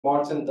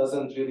Maarten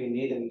doesn't really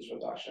need an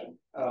introduction,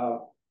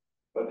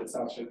 but it's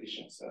not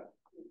tradition, so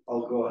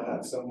I'll go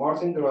ahead. So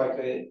Maarten de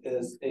Rijke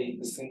is a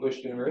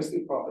distinguished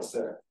university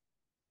professor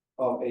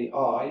of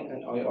AI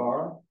and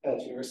IR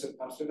at University of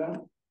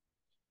Amsterdam.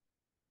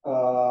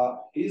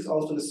 He's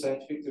also the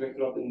scientific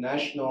director of the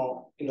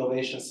National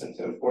Innovation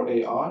Center for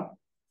AI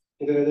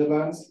in the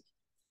Netherlands.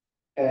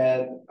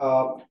 And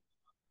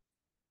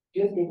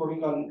he has been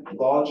working on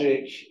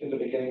logic in the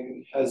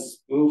beginning, has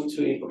moved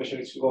to information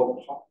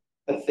retrieval,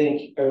 I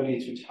think, early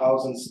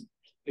 2000s,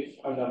 if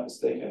I'm not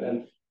mistaken,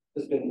 and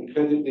has been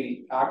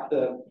incredibly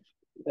active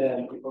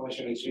in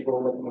information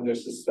retrieval, recommender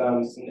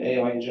systems, and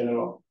AI in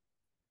general.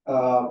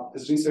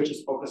 His research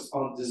is focused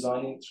on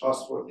designing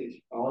trustworthy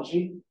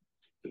technology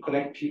to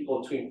connect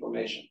people to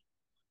information,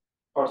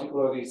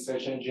 particularly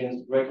search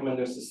engines,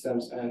 recommender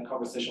systems, and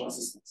conversational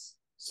assistants.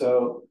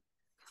 So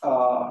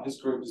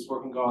his group is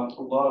working on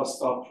a lot of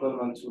stuff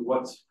relevant to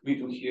what we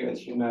do here at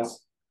UMass.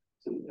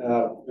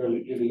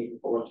 Really looking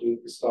forward to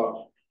this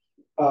stuff.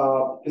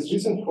 His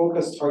recent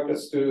focus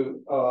targets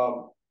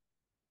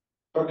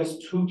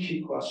two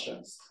key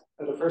questions.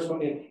 And the first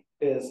one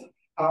is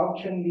how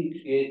can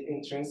we create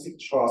intrinsic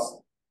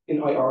trust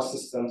in IR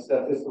systems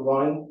that is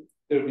aligned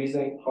the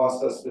reasoning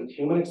process with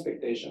human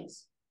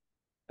expectations?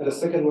 And the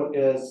second one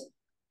is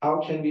how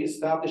can we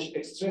establish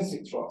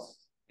extrinsic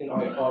trust in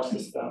IR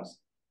systems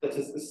that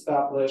is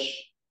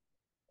establish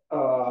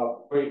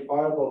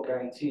verifiable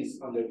guarantees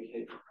on their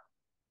behavior?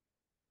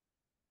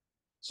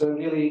 So I'm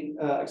really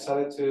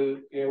excited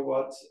to hear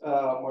what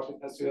Maarten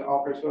has to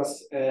offer to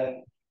us.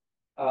 And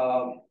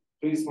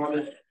please,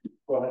 Maarten,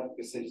 go ahead with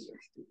your stage.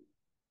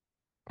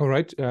 All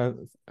right.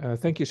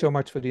 Thank you so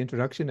much for the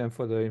introduction and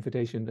for the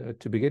invitation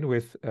to begin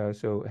with.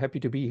 So happy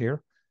to be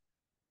here.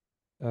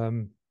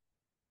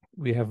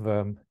 We have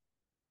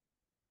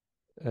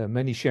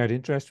many shared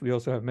interests. We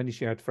also have many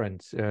shared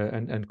friends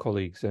and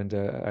colleagues. And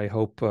I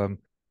hope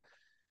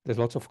there's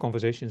lots of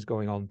conversations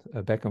going on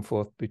back and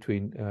forth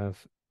between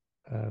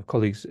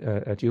colleagues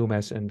at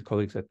UMass and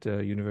colleagues at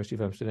University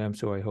of Amsterdam.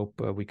 So I hope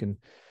we can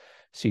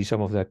see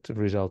some of that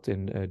result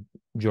in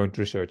joint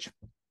research.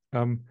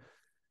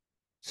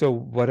 So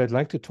what I'd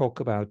like to talk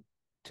about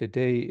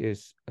today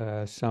is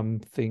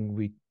something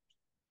we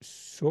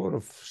sort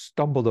of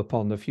stumbled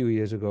upon a few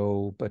years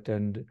ago, but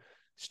then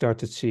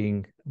started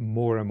seeing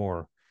more and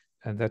more.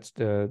 And that's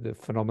the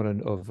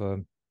phenomenon of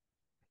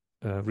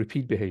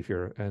repeat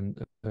behavior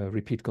and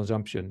repeat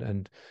consumption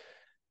and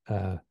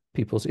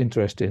people's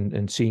interest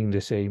in seeing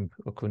the same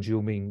or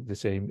consuming the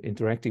same,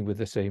 interacting with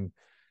the same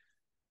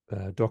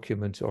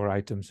documents or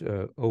items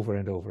over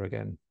and over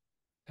again.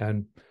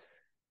 And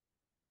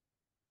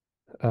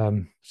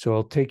so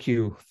I'll take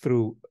you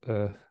through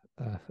a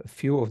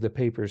few of the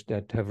papers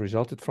that have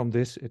resulted from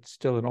this. It's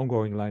still an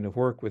ongoing line of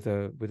work with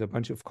a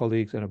bunch of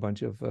colleagues and a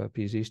bunch of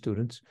PhD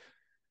students.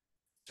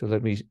 So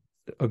let me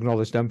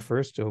acknowledge them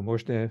first. So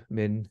Mozhdeh,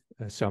 Min,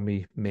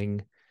 Sami,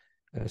 Ming,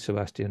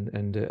 Sebastian,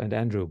 and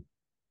Andrew.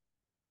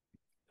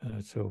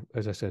 So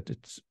as I said,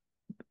 it's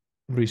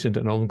recent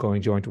and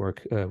ongoing joint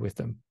work with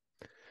them.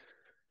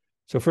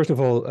 So first of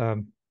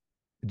all,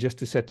 just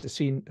to set the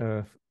scene,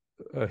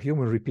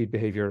 human repeat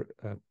behavior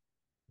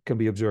can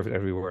be observed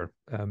everywhere.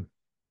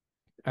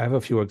 I have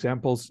a few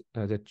examples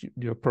that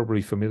you're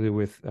probably familiar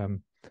with.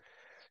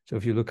 So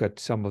if you look at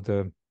some of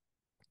the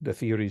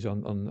theories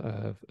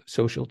on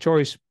social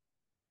choice,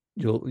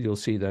 you'll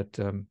see that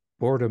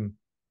boredom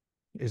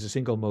is the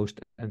single most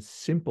and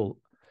simple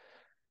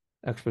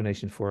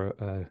explanation for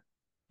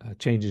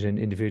changes in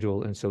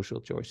individual and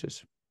social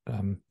choices.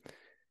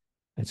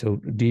 And so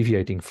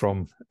deviating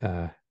from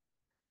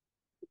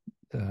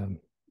the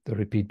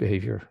repeat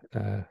behavior.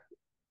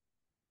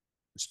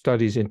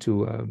 Studies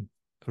into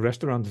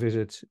restaurant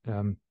visits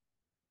have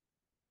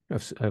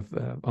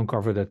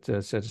uncovered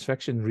that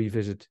satisfaction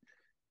revisit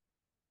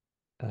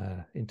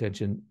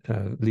intention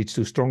leads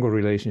to stronger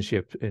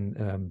relationship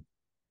in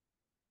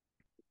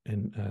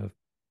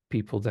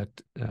people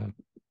that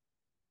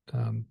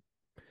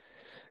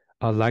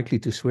are likely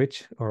to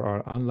switch or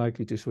are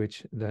unlikely to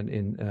switch than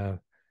in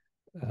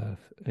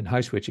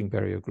high switching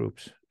barrier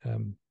groups.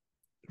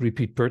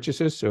 Repeat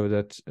purchases, so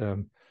that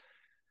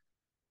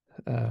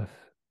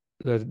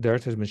there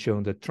it has been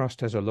shown that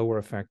trust has a lower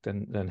effect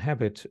than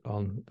habit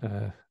on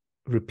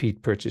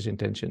repeat purchase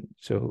intention.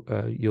 So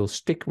you'll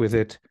stick with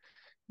it,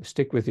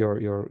 stick with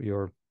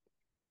your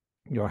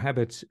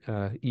habits,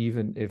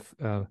 even if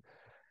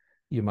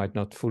you might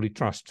not fully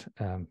trust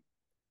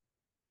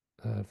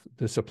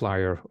the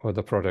supplier or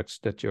the products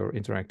that you're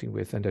interacting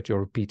with and that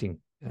you're repeating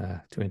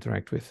to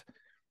interact with.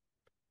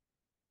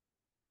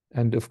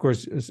 And of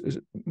course,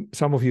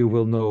 some of you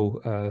will know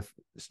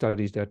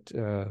studies that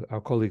our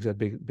colleagues at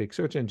big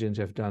search engines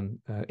have done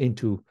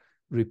into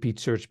repeat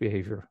search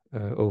behavior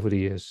over the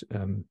years.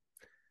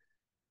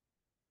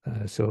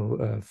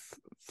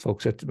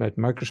 Folks at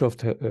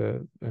Microsoft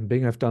and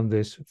Bing have done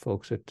this.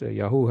 Folks at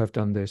Yahoo have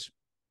done this.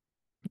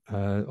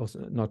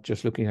 Also, not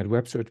just looking at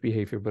web search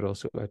behavior, but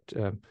also at,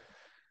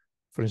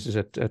 for instance,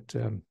 at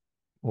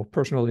more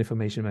personal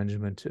information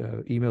management,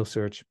 email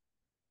search.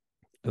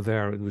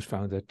 there it was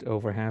found that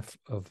over half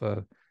of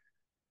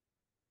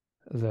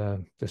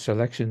the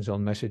selections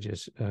on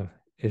messages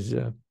is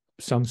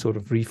some sort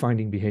of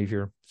refinding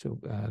behavior. So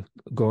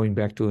going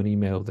back to an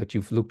email that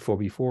you've looked for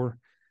before.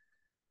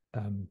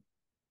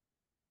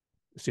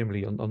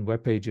 Similarly, on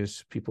web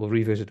pages, people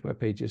revisit web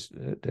pages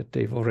that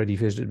they've already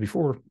visited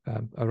before.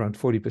 Around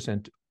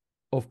 40%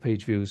 of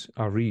page views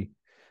are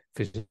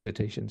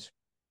revisitations.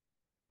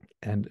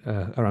 And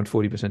around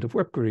 40% of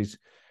web queries,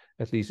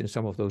 at least in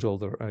some of those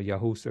older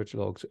Yahoo search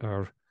logs,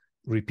 are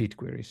repeat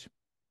queries.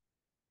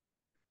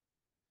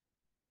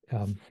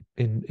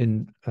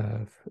 In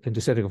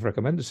the setting of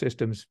recommender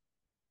systems,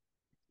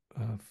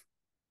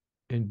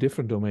 in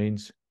different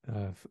domains,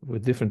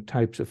 with different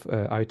types of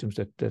items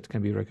that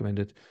can be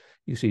recommended,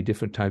 you see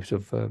different types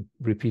of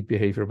repeat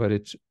behavior, but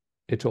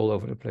it's all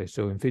over the place.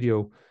 So in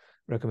video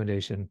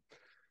recommendation,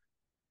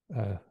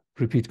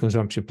 repeat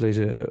consumption plays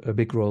a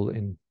big role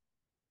in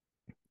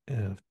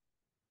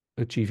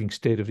achieving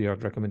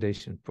state-of-the-art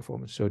recommendation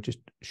performance. So just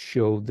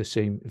show the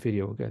same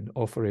video again,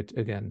 offer it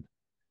again.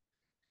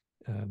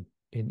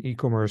 In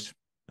e-commerce,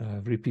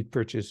 repeat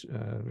purchase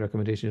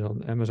recommendations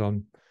on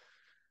Amazon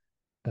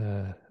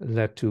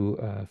led to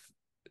a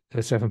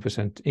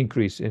 7%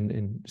 increase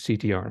in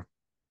CTR,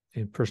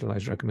 in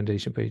personalized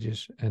recommendation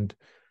pages. And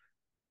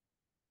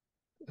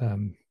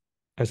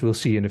as we'll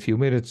see in a few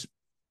minutes,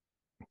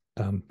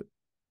 in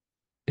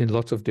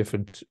lots of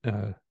different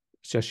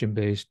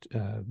session-based,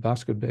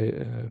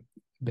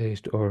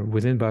 basket-based, or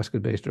within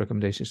basket-based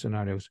recommendation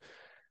scenarios,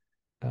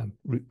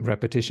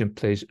 repetition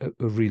plays a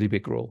really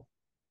big role.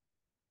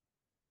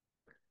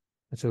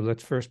 And so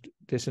let's first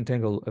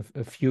disentangle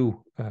a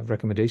few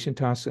recommendation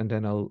tasks, and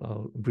then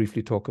I'll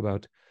briefly talk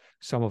about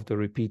some of the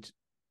repeat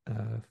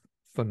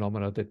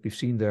phenomena that we've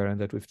seen there and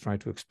that we've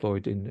tried to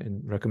exploit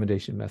in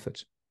recommendation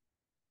methods.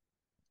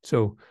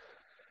 So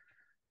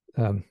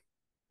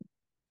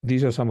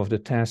these are some of the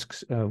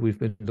tasks we've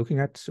been looking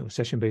at. So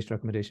session-based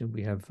recommendation,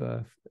 we have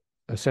a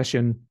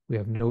session, we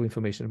have no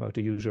information about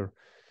the user,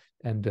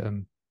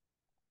 and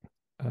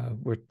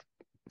we're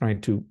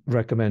trying to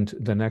recommend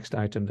the next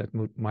item that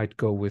might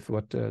go with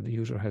what the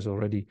user has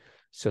already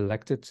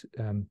selected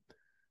in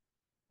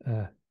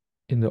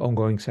the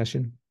ongoing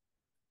session.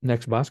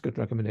 Next basket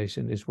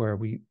recommendation is where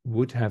we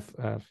would have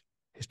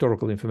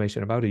historical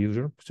information about a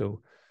user.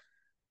 So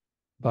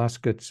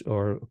baskets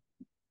or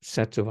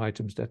sets of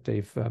items that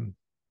they've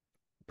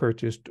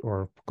purchased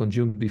or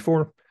consumed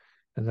before.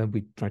 And then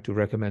we try to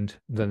recommend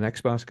the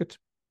next basket.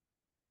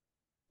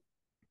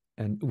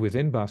 And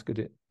within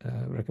basket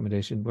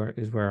recommendation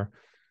is where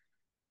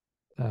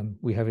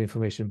we have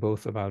information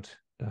both about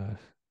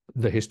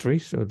the history,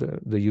 so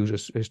the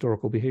user's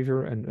historical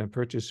behavior and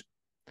purchase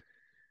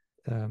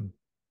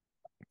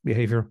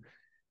behavior,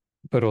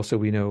 but also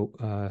we know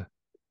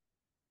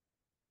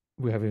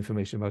we have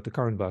information about the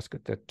current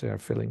basket that they're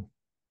filling.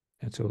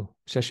 And so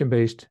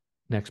session-based,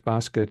 next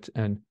basket,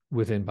 and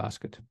within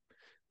basket.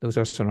 Those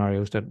are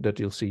scenarios that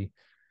you'll see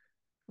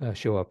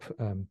show up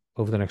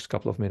over the next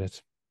couple of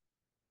minutes.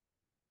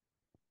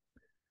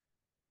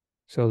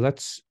 So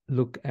let's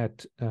look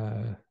at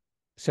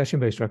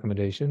session-based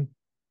recommendation.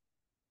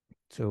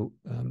 So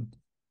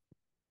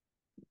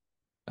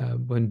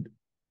when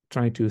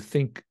trying to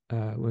think,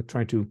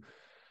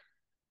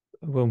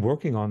 when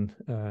working on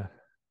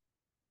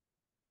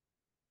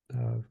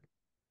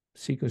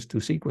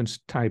sequence-to-sequence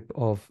type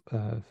of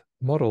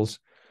models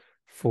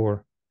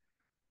for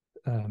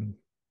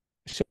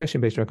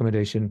session-based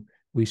recommendation,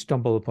 we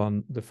stumble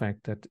upon the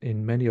fact that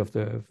in many of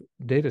the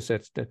data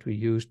sets that we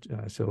used,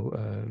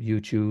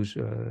 UChoose,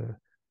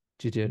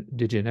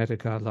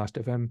 Digenetica,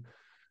 Last.fm,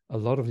 a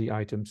lot of the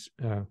items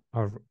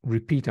are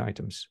repeat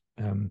items.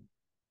 And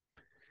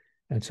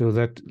so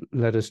that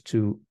led us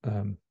to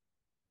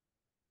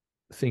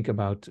think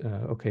about,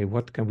 okay,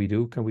 what can we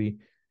do? Can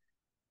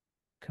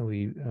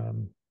we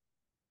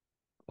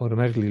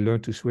automatically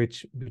learn to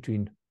switch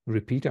between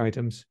repeat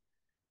items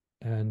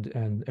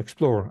and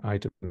explore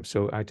items,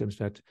 so items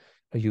that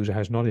a user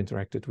has not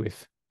interacted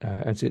with.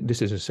 And so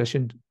this is a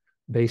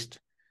session-based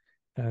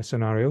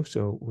scenario,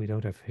 so we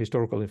don't have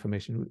historical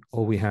information.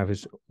 All we have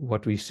is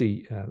what we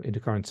see in the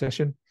current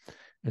session.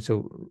 And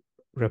so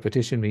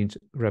repetition means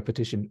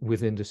repetition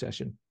within the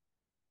session.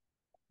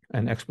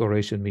 And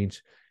exploration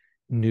means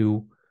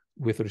new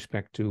with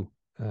respect to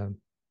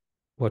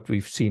what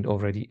we've seen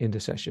already in the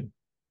session.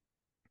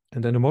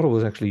 And then the model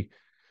was actually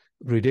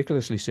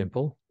ridiculously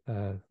simple.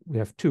 We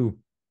have two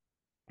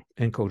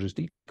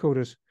encoders,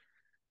 decoders,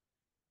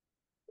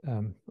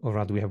 or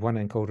rather we have one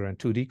encoder and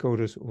two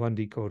decoders. One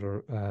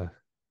decoder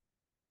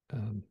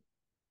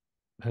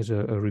has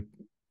a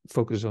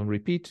focus on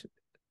repeat,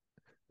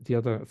 the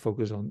other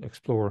focus on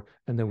explore,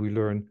 and then we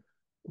learn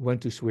when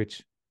to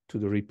switch to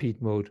the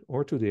repeat mode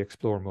or to the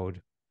explore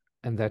mode,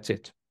 and that's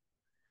it.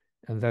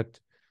 And that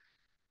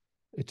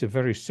it's a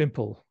very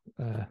simple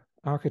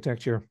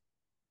architecture,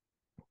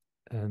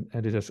 and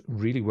it does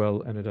really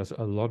well, and it does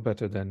a lot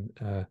better than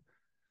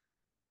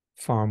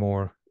far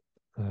more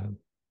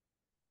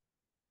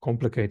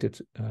complicated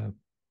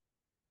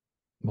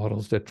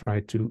models that try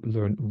to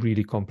learn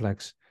really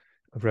complex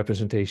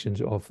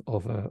representations of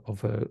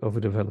a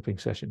developing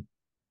session.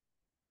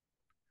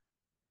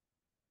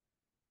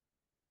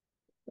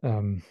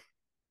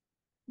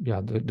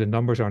 Yeah, the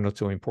numbers are not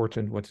so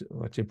important.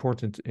 What's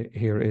important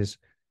here is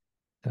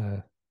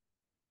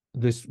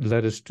this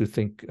led us to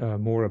think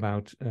more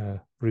about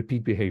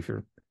repeat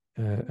behavior,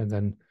 and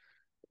then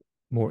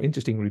more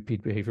interesting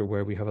repeat behavior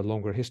where we have a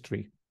longer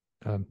history.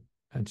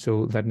 And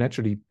so that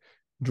naturally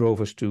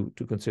drove us to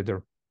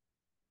consider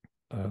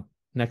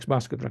next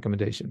basket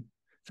recommendation.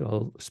 So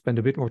I'll spend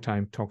a bit more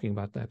time talking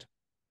about that.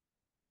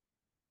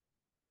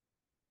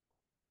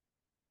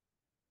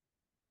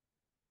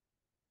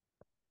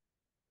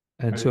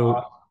 And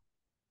so,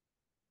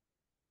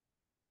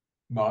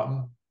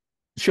 Maarten,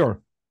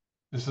 sure.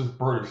 this is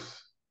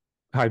Bruce.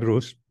 Hi,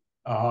 Bruce.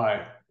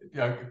 Hi.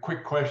 Yeah,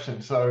 quick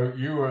question. So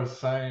you were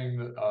saying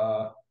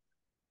that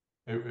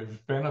it was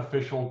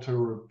beneficial to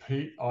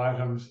repeat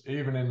items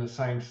even in the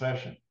same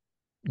session.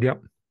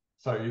 Yep.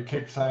 So you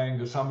keep saying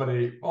to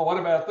somebody, "Oh, what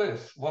about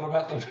this? What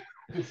about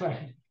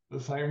the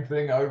same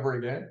thing over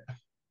again?"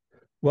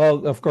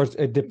 Well, of course,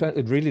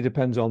 it really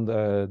depends on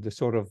the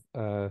sort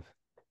of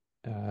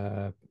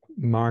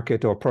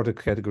market or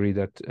product category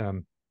that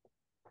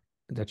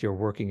you're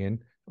working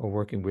in or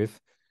working with.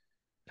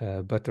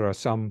 But there are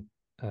some,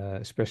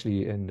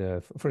 especially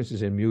for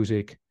instance, in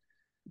music,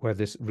 where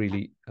this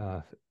really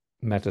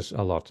matters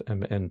a lot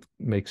and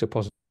makes a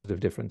positive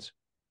difference.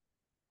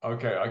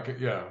 Okay, I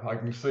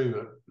can see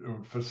that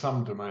for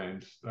some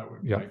domains that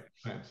would make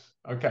sense.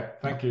 Okay,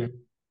 thank you.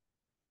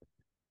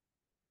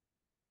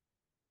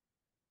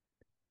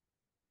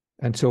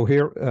 And so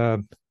here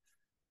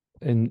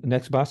in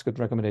next basket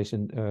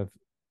recommendation,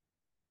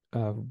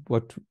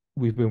 what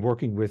we've been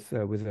working with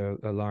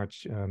a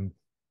large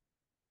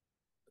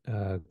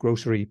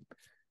grocery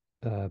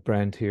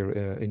brand here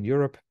in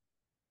Europe,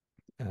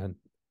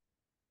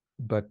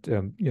 but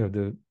you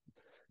know,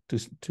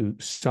 to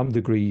some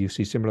degree you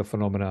see similar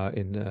phenomena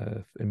in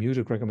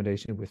music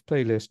recommendation with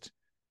playlists,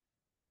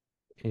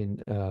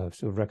 in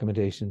sort of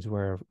recommendations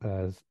where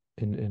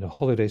in a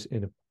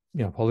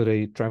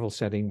holiday travel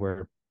setting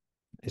where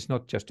it's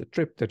not just a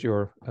trip that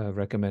you're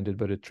recommended,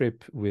 but a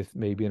trip with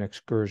maybe an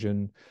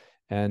excursion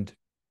and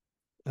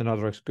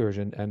another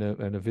excursion and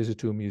a visit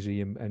to a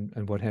museum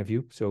and what have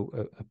you. So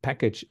a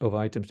package of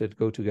items that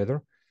go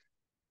together.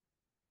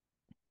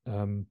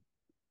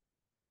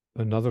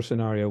 Another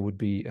scenario would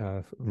be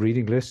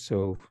reading lists.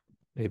 So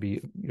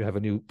maybe you have a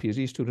new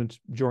PhD student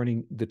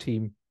joining the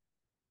team,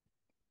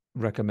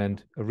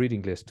 recommend a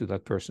reading list to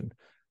that person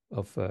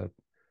of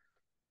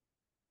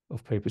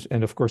papers.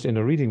 And of course, in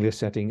a reading list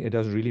setting, it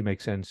doesn't really make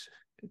sense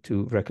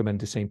to recommend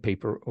the same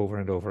paper over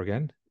and over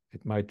again.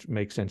 It might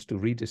make sense to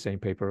read the same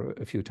paper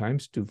a few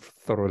times to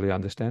thoroughly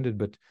understand it,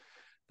 but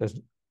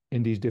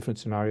in these different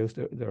scenarios,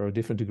 there are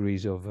different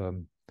degrees of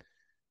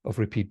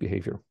repeat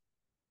behavior.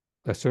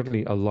 There's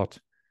certainly a lot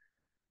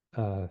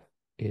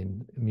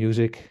in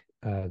music.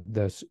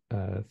 There's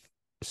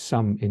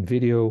some in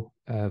video,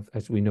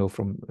 as we know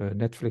from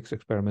Netflix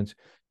experiments.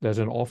 There's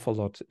an awful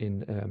lot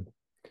in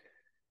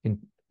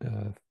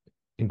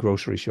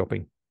grocery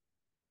shopping.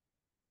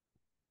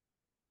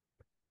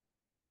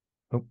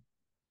 Oh.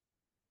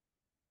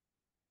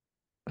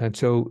 And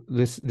so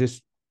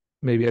this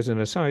maybe as an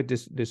aside,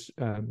 this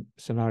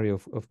scenario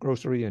of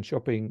grocery and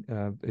shopping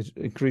is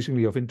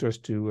increasingly of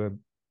interest to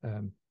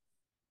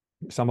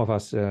some of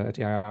us at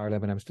the CIIR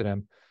lab in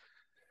Amsterdam.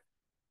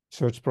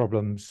 Search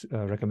problems,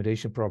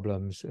 recommendation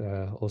problems,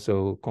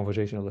 also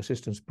conversational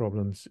assistance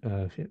problems.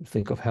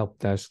 Think of help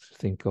desks,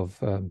 think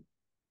of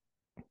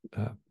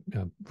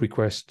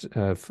requests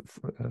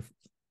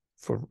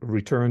for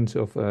returns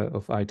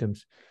of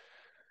items,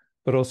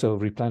 but also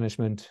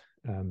replenishment,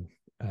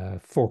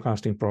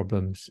 forecasting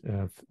problems,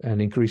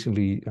 and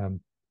increasingly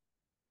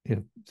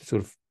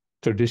sort of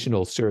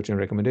traditional search and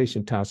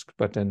recommendation tasks,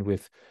 but then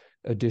with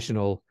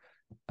additional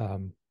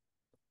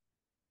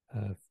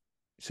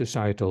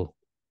societal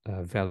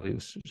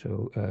values.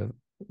 So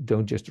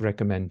don't just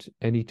recommend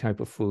any type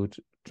of food,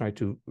 try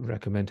to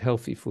recommend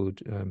healthy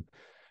food,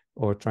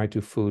 or try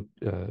to food,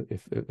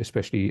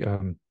 especially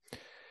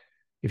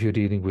if you're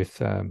dealing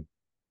with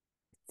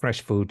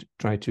fresh food,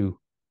 try to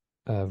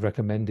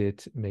recommend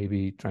it,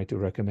 maybe try to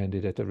recommend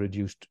it at a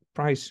reduced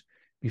price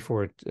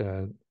before it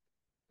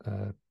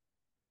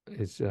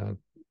is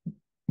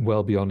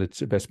well beyond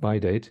its best buy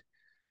date.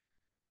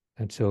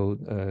 And so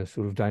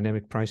sort of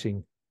dynamic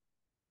pricing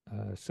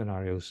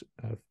scenarios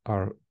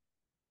are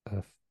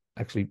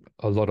actually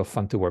a lot of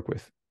fun to work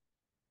with.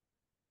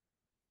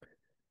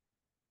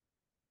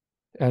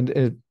 And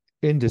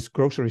in this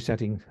grocery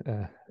setting,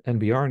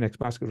 NBR, next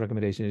basket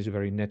recommendation, is a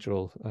very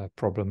natural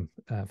problem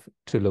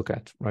to look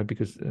at, right?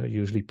 Because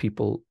usually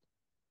people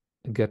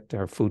get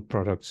their food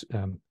products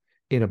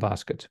in a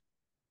basket.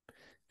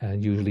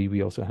 And usually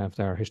we also have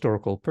their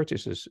historical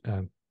purchases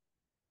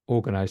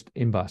organized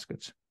in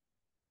baskets.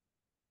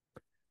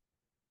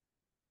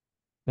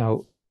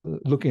 Now,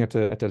 looking at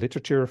the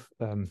literature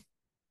on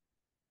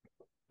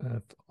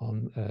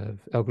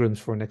algorithms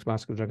for next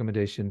basket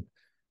recommendation,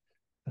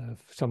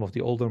 Some of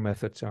the older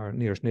methods are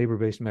nearest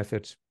neighbor-based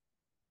methods.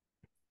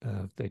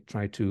 They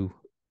try to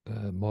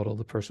model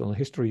the personal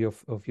history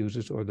of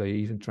users, or they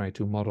even try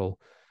to model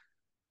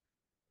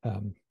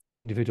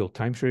individual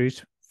time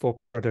series for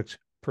products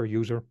per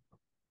user.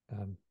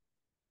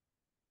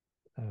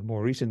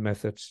 More recent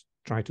methods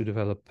try to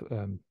develop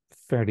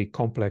fairly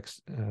complex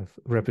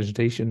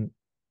representation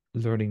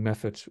learning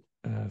methods,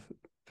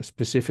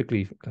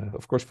 specifically,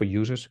 of course, for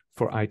users,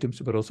 for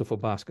items, but also for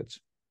baskets.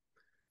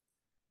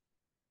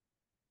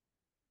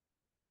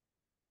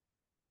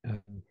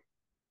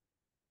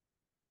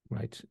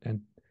 Right,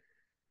 and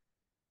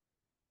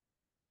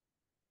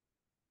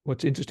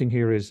what's interesting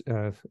here is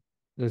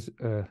there's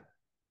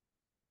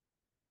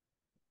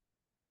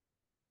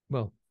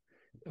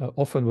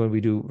often when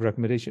we do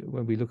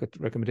when we look at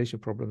recommendation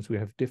problems, we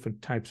have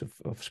different types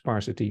of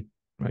sparsity,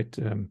 right?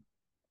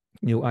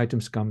 New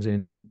items come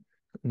in,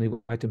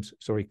 and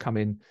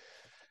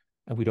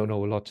we don't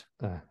know a lot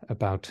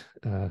about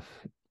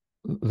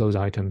those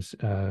items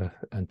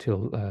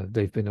until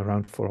they've been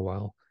around for a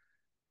while.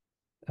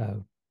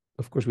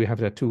 Of course, we have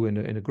that too in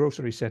a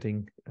grocery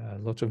setting.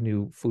 Lots of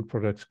new food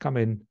products come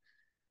in,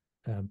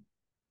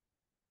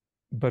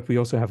 but we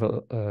also have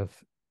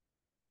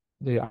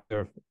they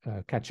either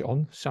catch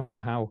on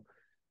somehow,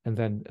 and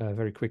then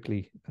very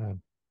quickly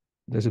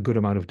there's a good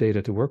amount of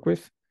data to work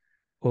with,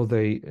 or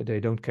they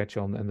don't catch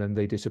on and then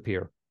they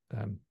disappear.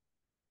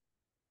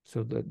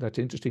 So that's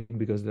interesting,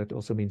 because that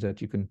also means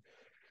that you can,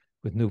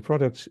 with new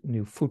products,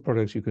 new food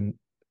products, you can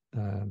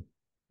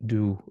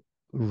do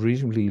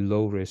reasonably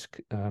low risk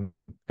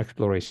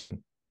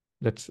exploration.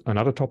 That's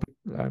another topic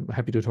I'm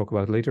happy to talk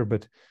about later,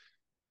 but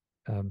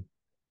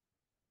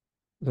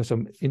there's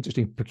some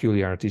interesting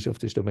peculiarities of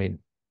this domain.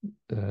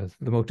 The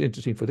most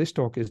interesting for this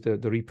talk is the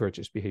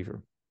repurchase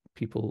behavior.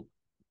 People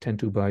tend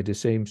to buy the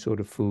same sort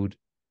of food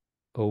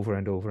over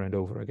and over and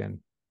over again.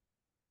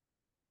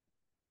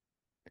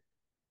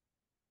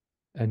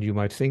 And you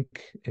might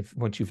think, if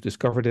once you've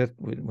discovered it,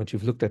 once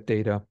you've looked at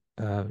data,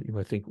 you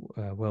might think,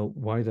 well,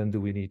 why then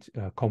do we need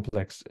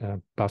complex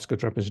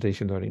basket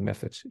representation learning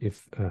methods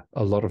if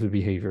a lot of the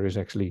behavior is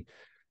actually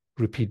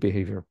repeat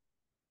behavior?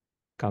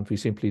 Can't we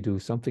simply do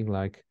something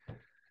like,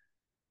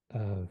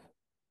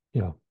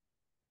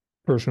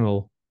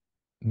 personal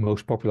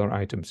most popular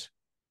items,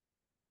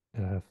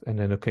 and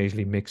then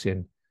occasionally mix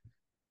in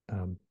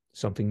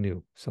something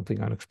new,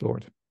 something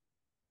unexplored?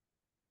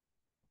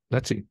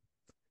 Let's see.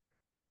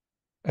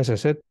 As I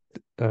said,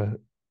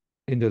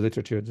 in the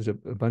literature, there's a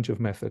bunch of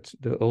methods.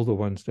 The older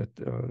ones that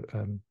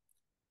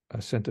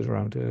are centered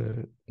around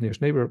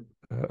nearest neighbor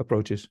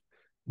approaches,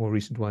 more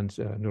recent ones,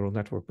 neural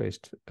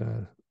network-based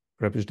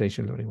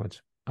representation learning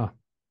ones.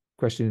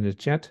 Question in the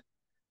chat.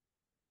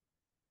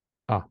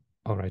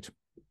 All right,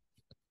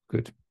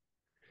 good.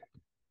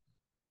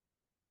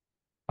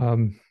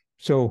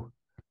 So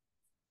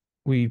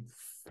we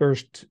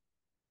first,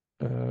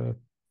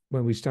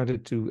 when we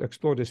started to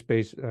explore this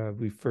space,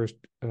 we first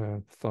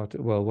thought,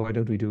 well, why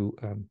don't we do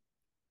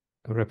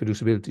a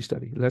reproducibility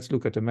study? Let's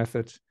look at the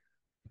methods.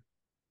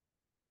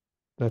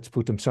 Let's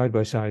put them side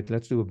by side.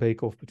 Let's do a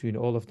bake-off between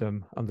all of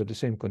them under the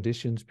same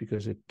conditions,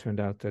 because it turned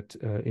out that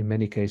in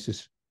many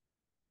cases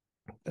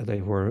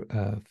they were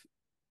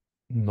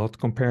not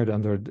compared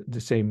under the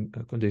same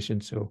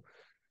conditions. So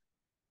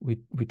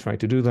we tried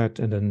to do that,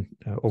 and then,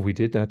 or we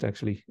did that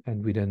actually,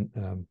 and we then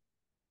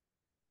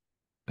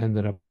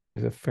ended up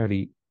with a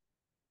fairly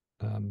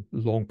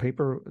long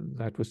paper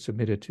that was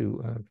submitted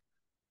to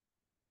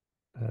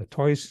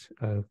Toys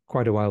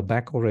quite a while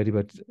back already,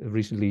 but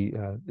recently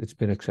it's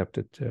been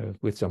accepted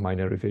with some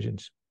minor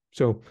revisions.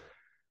 So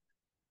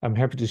I'm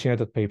happy to share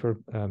that paper.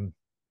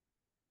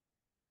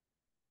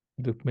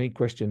 The main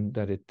question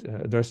that it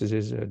addresses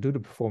is, do the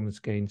performance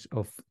gains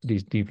of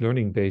these deep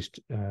learning-based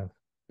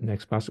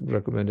next basket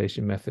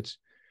recommendation methods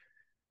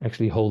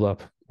actually hold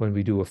up when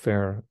we do a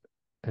fair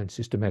and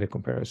systematic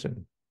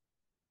comparison?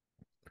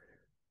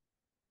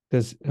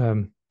 There's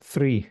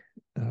 3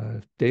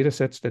 data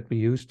sets that we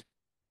used: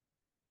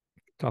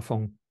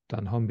 Tafong,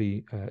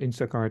 Tanhambi,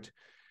 Instacart.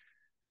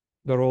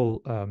 They're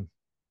all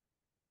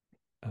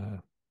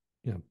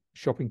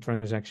shopping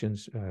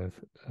transactions.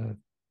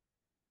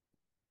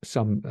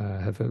 Some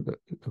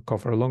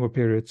cover a longer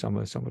period, some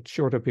a somewhat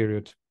shorter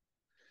period.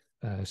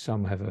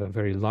 Some have a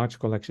very large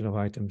collection of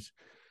items,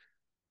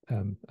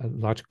 a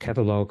large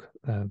catalog.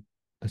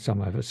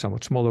 Some have a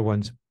somewhat smaller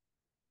ones.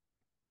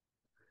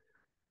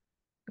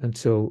 And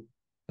so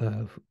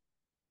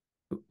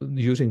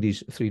using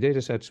these 3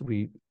 data sets,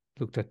 we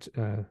looked at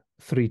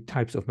 3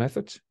 types of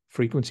methods: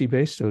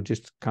 frequency-based, so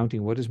just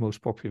counting what is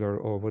most popular,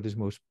 or what is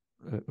most,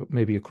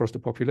 maybe across the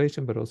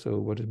population, but also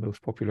what is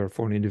most popular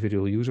for an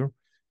individual user,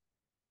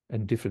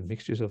 and different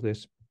mixtures of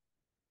this.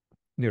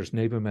 Nearest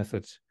neighbor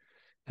methods,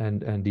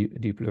 and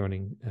deep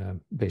learning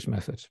based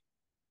methods.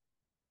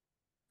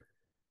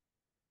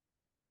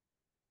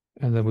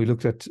 And then we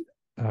looked at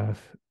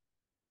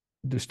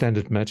the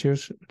standard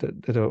measures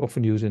that are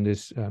often used in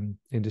this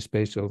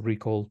space. So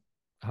recall,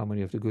 how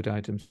many of the good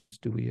items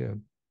do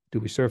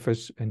we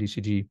surface,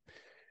 NDCG,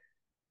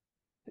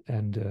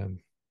 and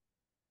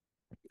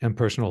and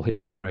personal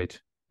hit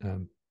rate.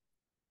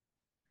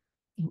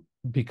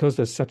 Because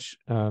there's such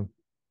a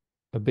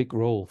big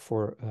role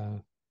for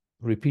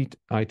repeat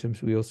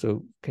items, we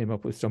also came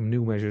up with some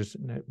new measures,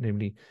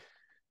 namely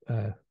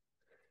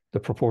the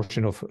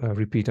proportion of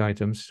repeat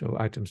items, so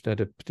items that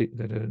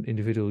an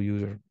individual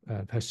user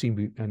has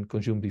seen and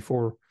consumed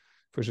before,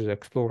 versus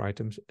explore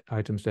items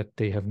that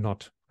they have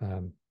not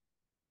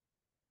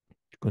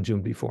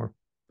consumed before.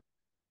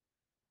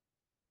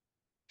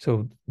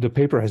 So the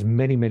paper has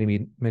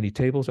many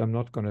tables. I'm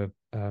not going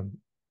to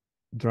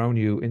drown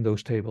you in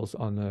those tables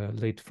on a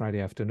late Friday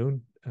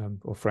afternoon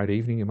or Friday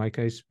evening in my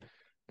case.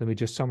 Let me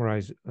just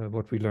summarize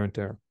what we learned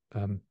there.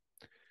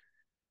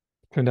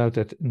 Turned out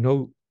that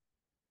no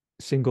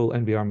single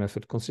NBR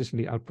method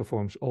consistently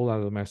outperforms all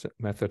other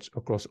methods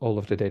across all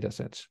of the data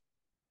sets.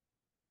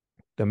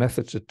 The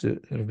methods that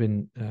have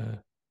been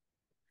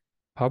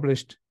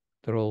published,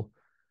 they're all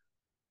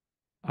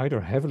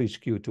either heavily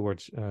skewed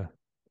towards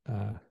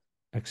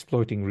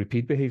exploiting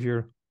repeat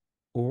behavior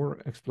or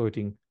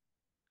exploiting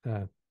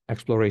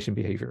exploration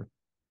behavior.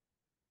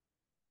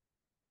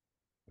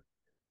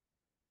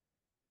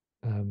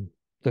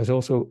 There's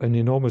also an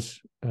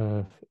enormous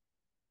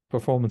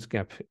performance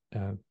gap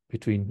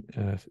between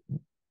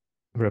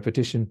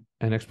repetition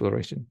and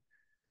exploration.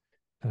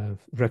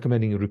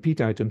 Recommending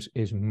repeat items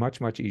is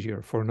much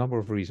easier for a number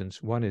of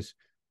reasons. One is,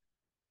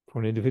 for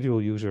an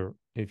individual user,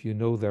 if you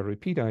know their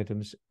repeat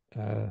items,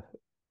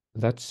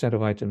 that set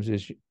of items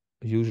is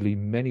usually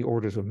many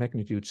orders of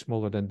magnitude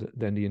smaller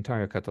than the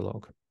entire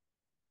catalog.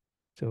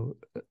 So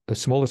a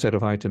smaller set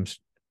of items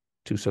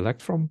to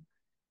select from,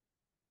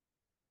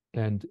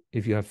 and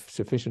if you have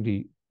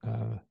sufficiently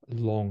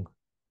long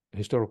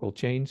historical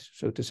chains,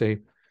 so to say,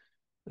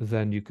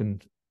 then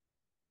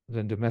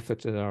the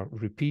methods that are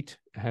repeat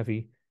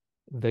heavy,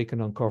 they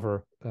can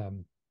uncover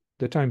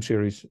the time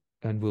series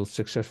and will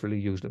successfully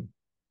use them.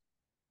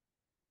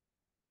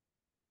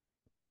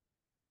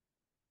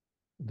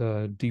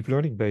 The deep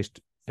learning based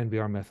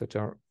NBR methods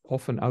are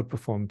often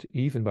outperformed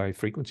even by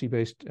frequency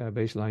based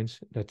baselines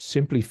that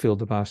simply fill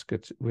the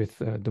basket with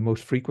the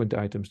most frequent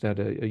items that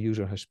a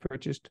user has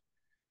purchased,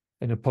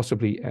 and then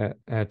possibly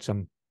add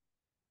some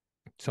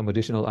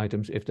additional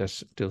items if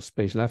there's still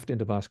space left in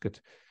the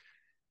basket.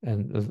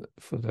 And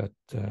for that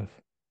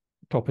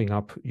topping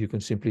up, you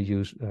can simply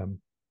use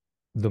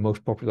the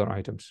most popular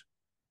items,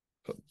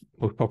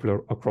 most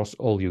popular across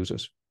all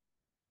users.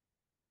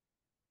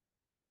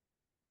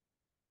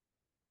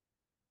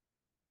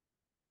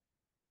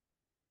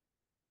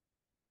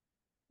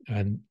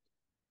 And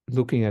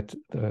looking at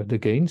the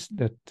gains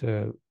that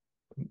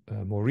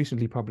more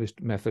recently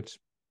published methods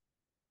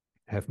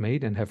have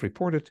made and have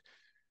reported,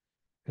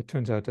 it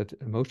turns out that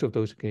most of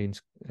those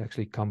gains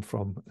actually come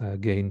from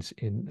gains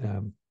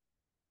in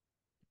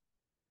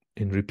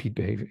repeat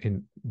behavior,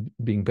 in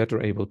being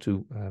better able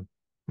to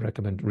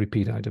recommend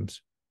repeat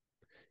items.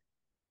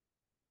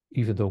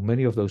 Even though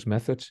many of those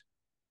methods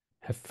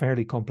have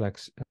fairly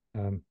complex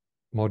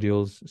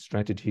modules,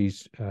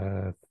 strategies,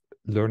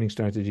 learning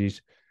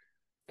strategies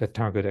that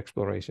target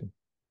exploration.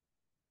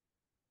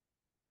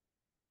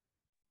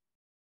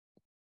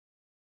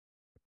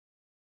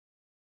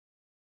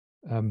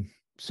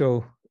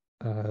 So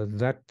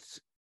that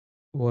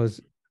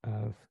was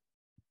a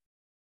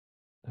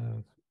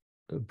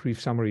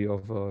brief summary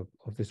of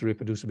this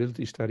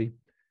reproducibility study.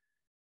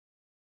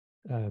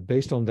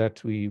 Based on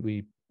that,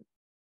 we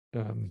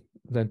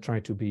then try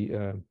to be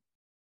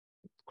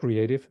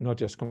creative, not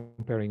just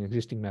comparing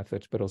existing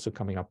methods, but also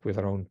coming up with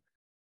our own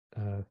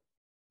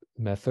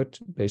method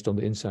based on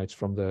the insights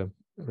from the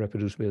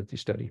reproducibility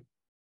study.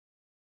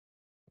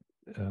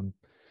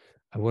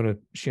 I want to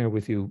share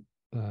with you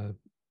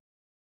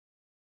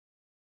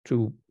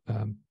two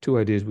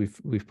ideas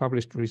we've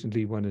published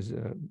recently. One is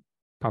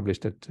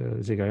published at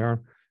CIIR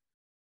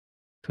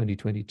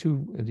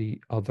 2022, and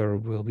the other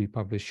will be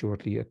published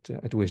shortly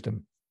at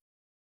Wisdom.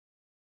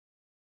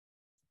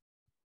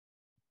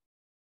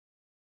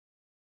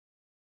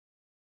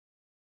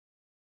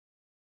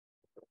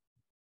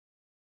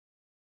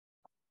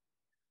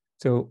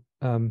 So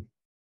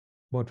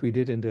what we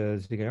did in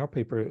the CIIR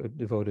paper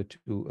devoted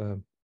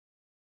to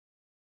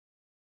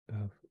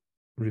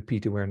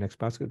repeat aware next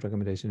basket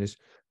recommendation is,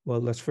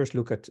 well, let's first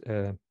look at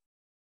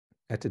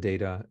the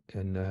data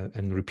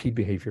and repeat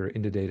behavior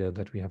in the data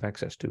that we have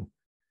access to.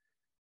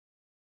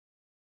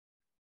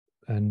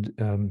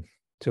 And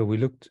so we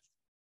looked,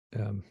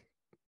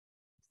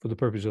 for the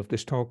purpose of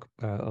this talk,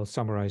 I'll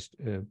summarize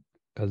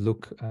a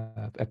look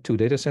at two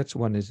data sets.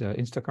 One is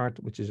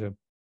Instacart, which is a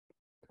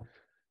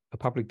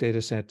public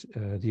data set,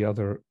 the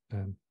other,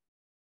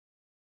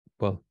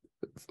 well,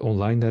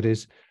 online that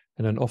is,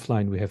 and then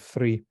offline we have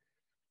three,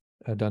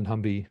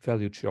 dunnhumby,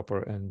 Valued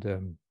Shopper,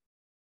 and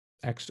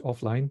X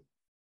offline.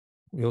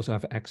 We also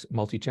have X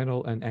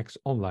multi-channel and X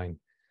online.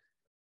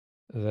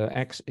 The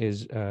X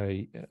is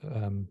a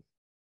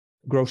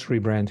grocery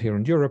brand here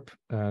in Europe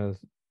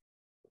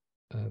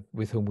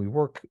with whom we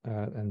work,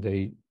 and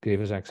they gave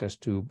us access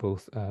to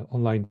both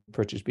online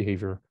purchase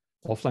behavior,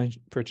 offline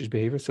purchase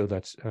behavior. So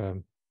that's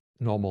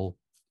normal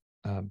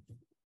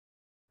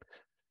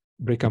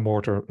brick and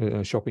mortar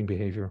shopping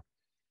behavior.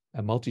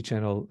 A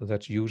multi-channel,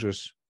 that's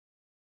users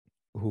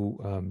who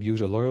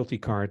use a loyalty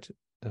card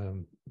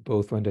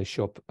both when they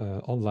shop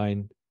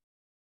online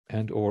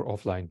and or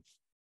offline.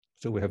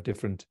 So we have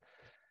different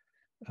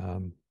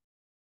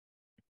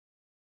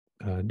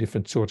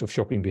different sorts of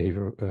shopping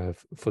behavior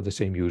for the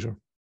same user.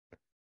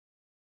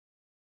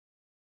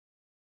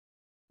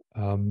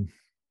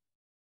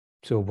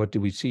 So what do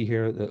we see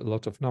here? A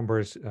lot of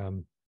numbers.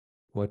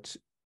 What's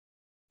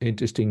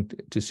interesting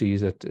to see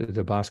is that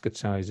the basket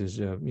size is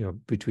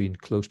between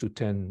close to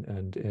 10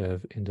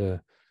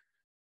 and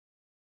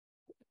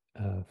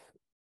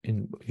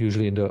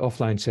usually in the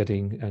offline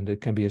setting, and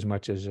it can be as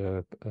much as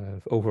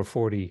over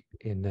 40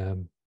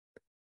 in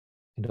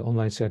the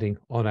online setting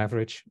on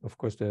average. Of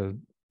course, there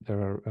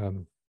are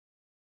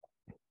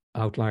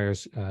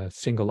outliers,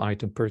 single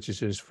item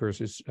purchases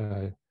versus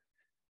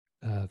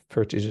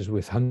purchases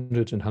with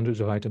hundreds and hundreds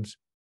of items.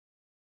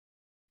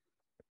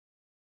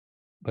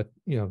 But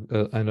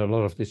and a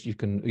lot of this you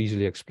can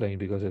easily explain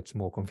because it's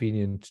more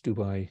convenient to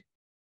buy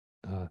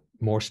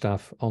more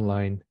stuff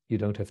online. You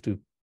don't have to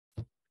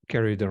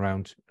carry it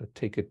around,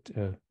 take it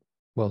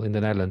well, in the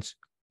Netherlands,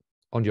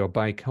 on your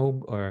bike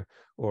home or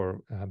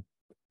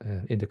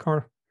in the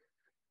car.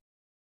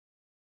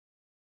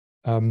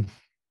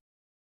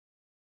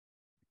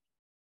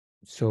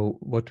 So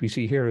what we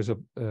see here is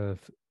a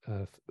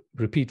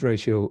repeat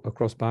ratio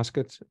across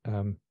baskets.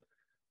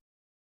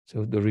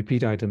 So the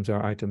repeat items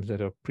are items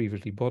that are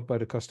previously bought by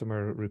the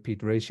customer.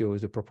 Repeat ratio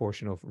is the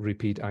proportion of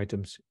repeat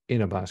items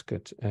in a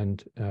basket.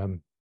 And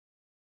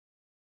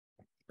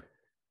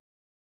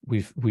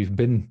we've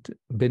binned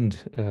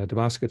the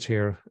baskets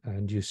here,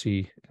 and you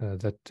see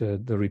that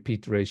the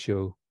repeat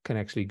ratio can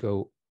actually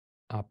go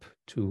up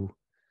to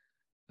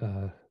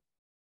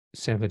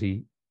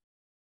 70,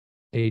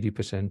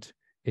 80%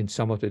 in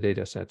some of the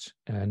data sets.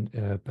 And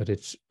but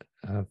it's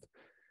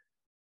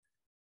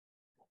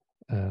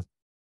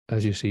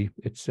as you see,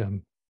 it's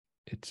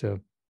a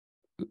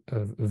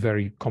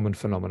very common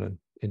phenomenon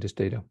in this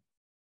data.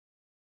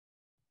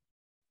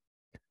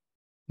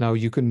 Now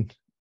you can,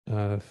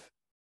 of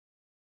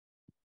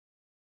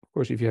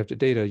course, if you have the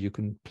data, you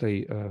can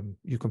play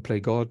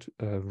God,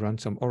 run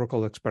some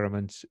Oracle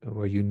experiments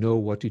where you know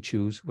what to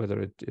choose, whether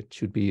it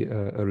should be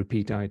a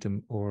repeat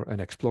item or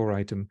an explore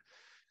item.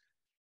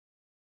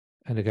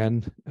 And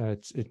again,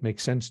 it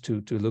makes sense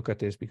to look at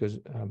this because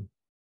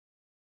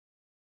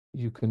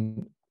you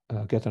can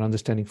get an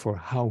understanding for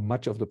how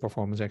much of the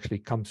performance actually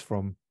comes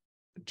from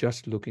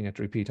just looking at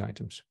repeat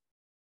items.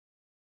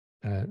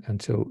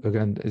 And so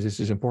again, this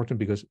is important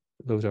because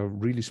those are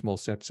really small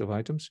sets of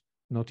items,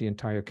 not the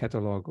entire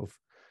catalog of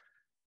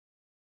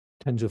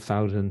tens of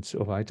thousands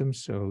of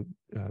items. So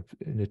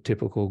in a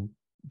typical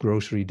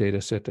grocery data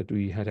set that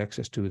we had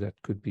access to, that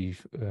could be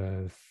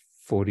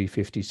 40,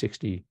 50,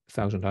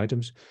 60,000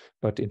 items.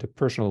 But in the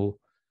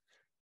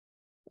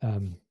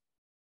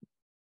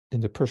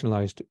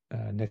personalized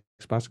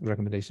next basket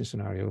recommendation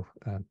scenario,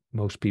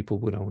 most people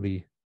would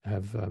only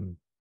have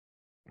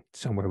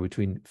somewhere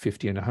between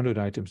 50 and 100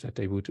 items that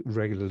they would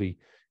regularly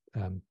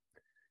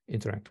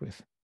interact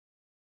with.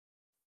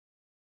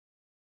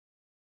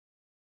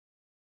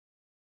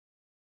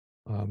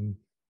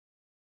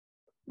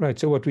 Right.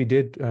 So what we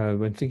did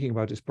when thinking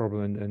about this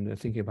problem and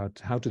thinking about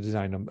how to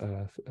design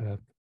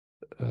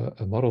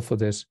a model for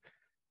this,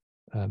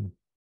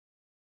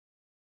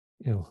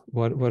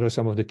 what are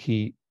some of the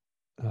key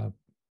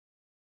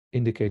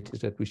indicators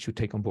that we should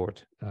take on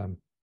board?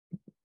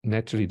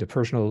 Naturally, the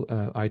personal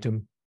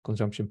item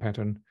consumption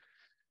pattern,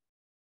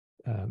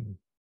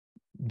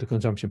 the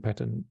consumption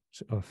patterns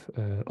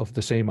of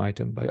the same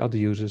item by other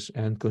users,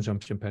 and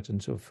consumption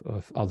patterns of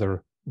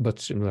other but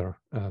similar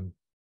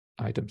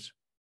items.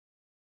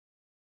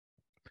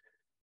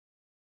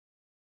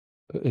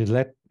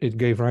 It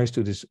gave rise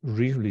to this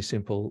really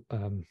simple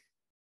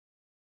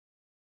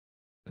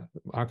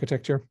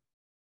architecture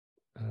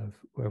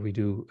where we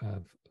do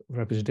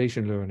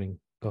representation learning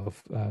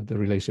of the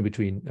relation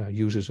between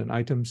users and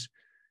items.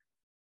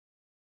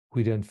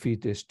 We then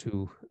feed this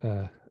to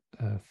a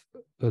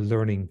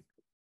learning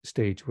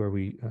stage where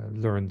we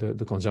learn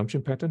the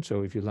consumption pattern.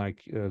 So if you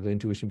like, the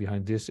intuition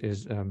behind this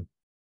is, in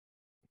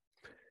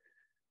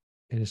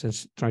a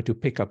sense, try to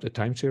pick up the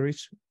time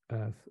series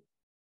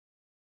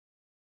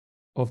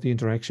of the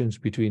interactions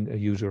between a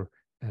user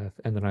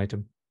and an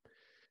item.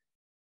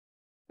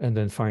 And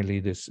then finally,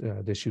 this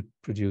should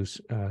produce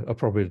a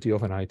probability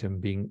of an item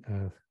being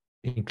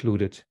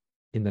included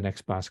in the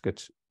next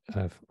basket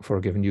for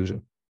a given user.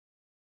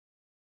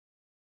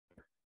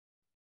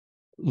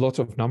 Lots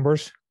of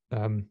numbers.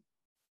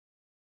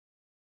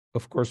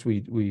 Of course,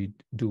 we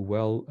do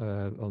well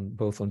on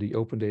both on the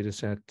open data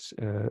set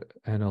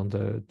and on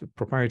the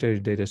proprietary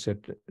data set.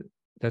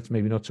 That's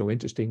maybe not so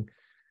interesting.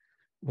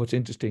 What's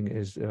interesting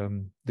is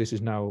this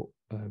is now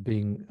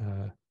being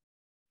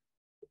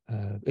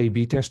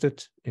A/B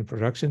tested in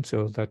production,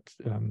 so that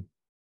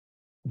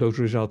those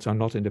results are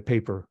not in the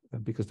paper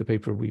because the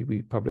paper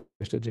we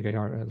published at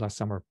CIIR last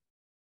summer,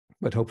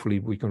 but hopefully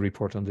we can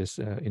report on this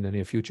in the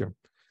near future.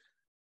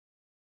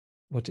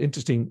 what's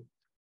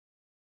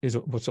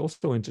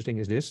also interesting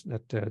is this,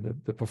 that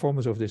the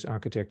performance of this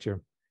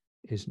architecture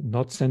is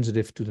not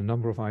sensitive to the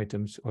number of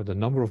items or the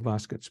number of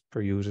baskets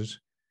per users,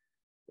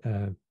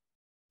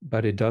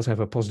 but it does have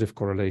a positive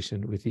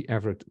correlation with the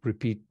average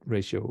repeat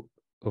ratio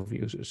of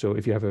users. So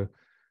if you have a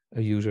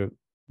user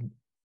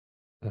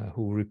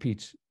who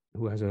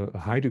has a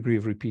high degree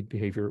of repeat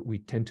behavior, we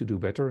tend to do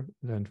better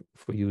than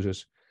for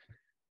users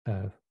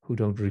who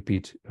don't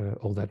repeat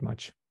all that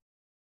much.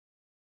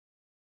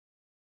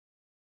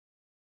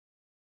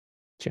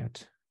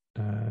 Chat.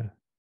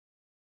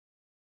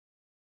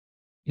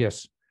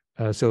 Yes.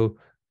 So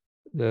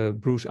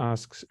Bruce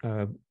asks,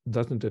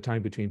 doesn't the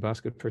time between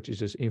basket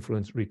purchases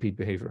influence repeat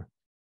behavior?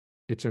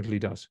 It certainly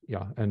does.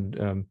 Yeah.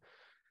 And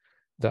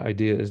the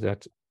idea is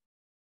that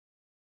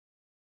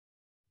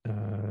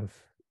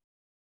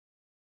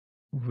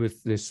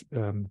with this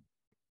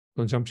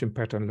consumption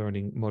pattern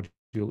learning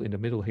module in the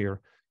middle here,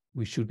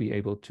 we should be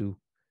able to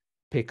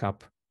pick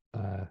up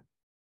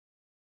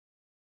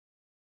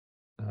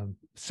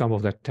some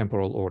of that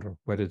temporal order,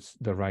 whether it's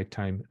the right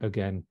time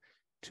again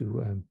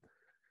to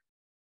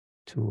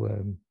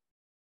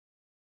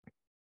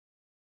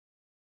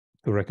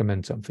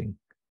recommend something.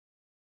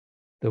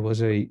 There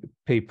was a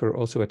paper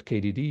also at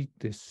KDD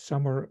this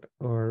summer,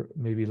 or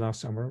maybe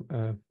last summer,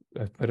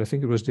 but I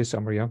think it was this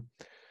summer, yeah,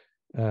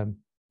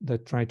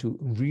 that tried to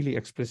really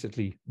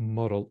explicitly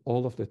model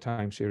all of the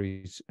time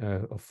series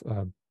of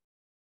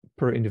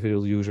per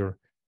individual user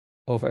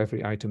of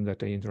every item that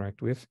they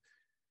interact with,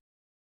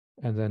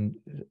 and then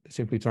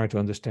simply try to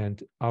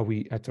understand, are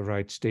we at the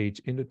right stage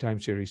in the time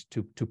series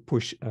to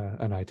push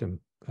an item?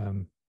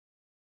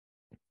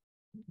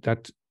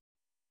 That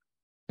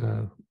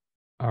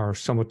our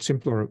somewhat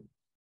simpler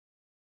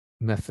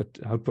method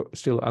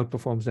still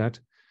outperforms that.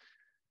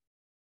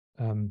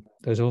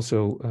 There's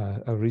also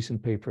a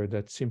recent paper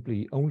that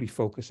simply only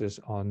focuses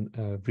on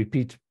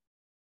repeat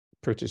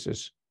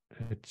purchases.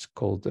 It's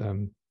called,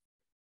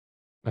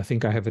 I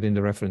think I have it in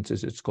the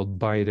references, it's called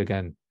Buy It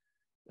Again.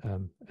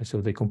 And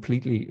so they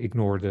completely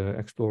ignore the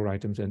explore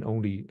items and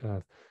only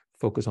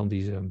focus on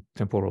these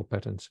temporal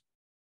patterns.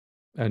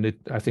 And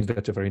I think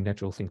that's a very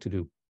natural thing to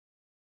do.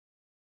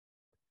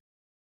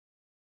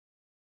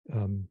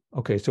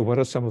 Okay, so what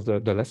are some of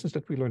the lessons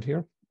that we learned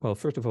here? Well,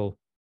 first of all,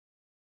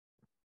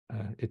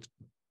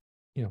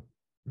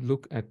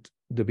 look at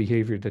the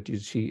behavior that you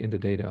see in the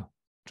data.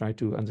 Try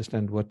to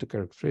understand what the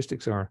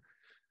characteristics are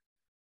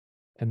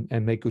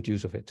and make good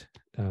use of it.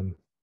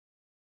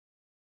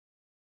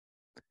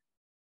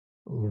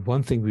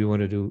 One thing we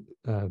want to do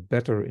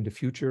better in the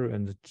future,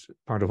 and it's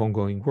part of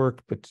ongoing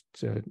work, but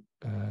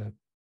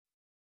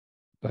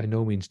by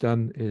no means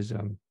done, is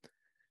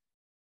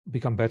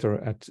become better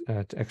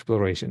at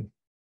exploration,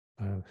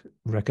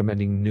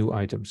 recommending new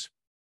items.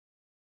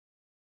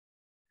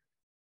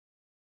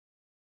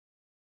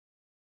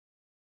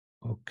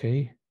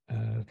 Okay,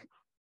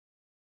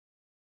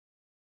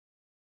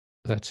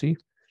 let's see.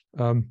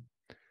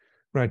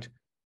 Right,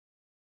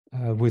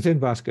 within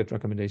basket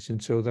recommendation,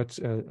 so that's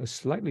a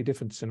slightly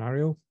different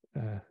scenario.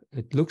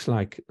 It looks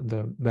like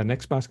the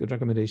next basket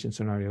recommendation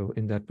scenario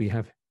in that we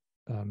have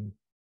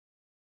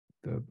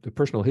the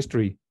personal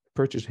history,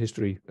 purchase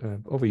history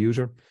of a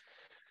user,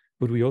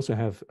 but we also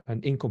have an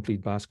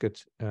incomplete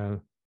basket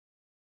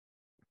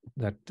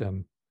that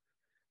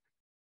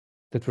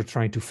we're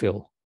trying to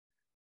fill.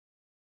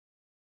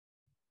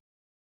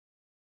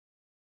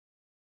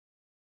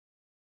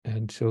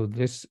 And so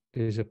this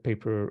is a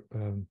paper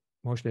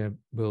Mozhdeh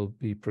will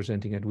be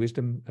presenting at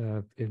Wisdom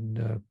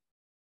in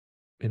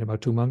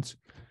about 2 months.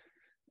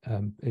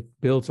 It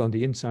builds on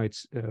the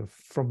insights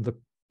from the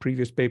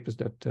previous papers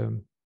that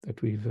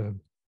we've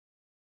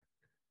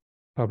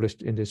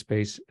published in this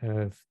space,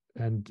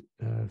 and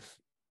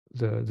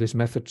this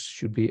method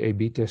should be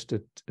A/B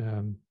tested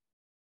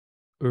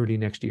early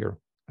next year.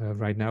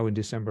 Right now in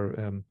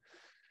December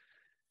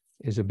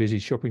is a busy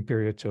shopping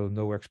period, so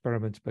no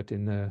experiments, but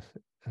in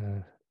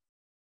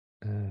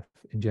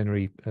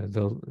January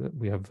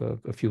we have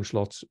a few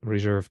slots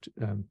reserved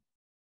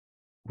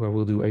where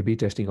we'll do A/B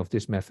testing of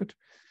this method.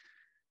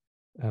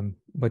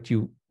 What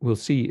you will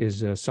see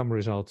is some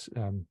results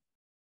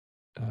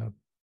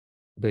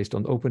based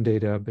on open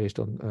data, based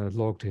on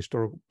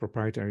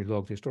proprietary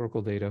logged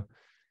historical data,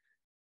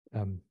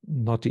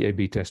 not the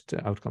A/B test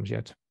outcomes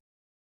yet.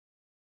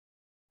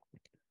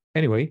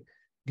 Anyway,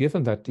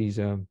 given that these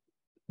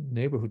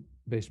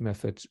neighborhood-based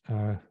methods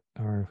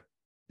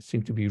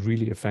seem to be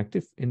really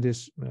effective in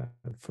this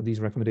for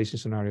these recommendation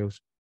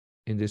scenarios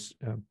in this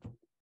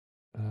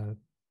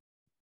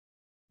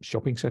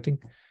shopping setting,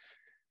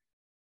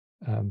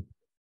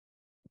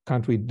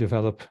 can't we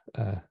develop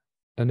a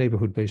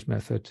neighborhood-based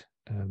method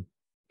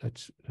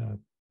that's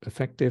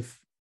effective?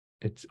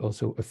 It's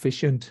also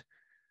efficient.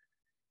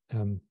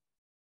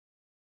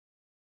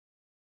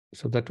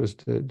 So that was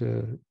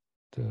the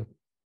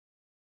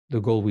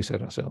goal we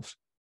set ourselves.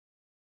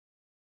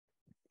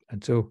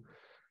 And so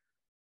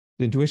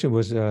the intuition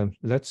was,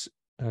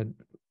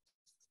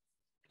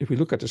 if we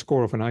look at the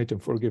score of an item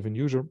for a given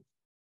user,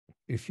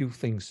 a few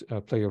things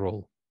play a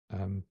role.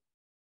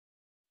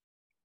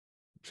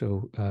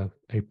 a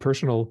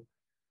personal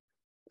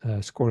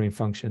scoring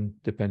function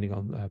depending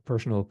on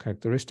personal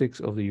characteristics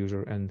of the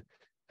user, and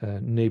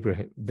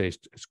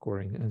neighbor-based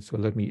scoring. And so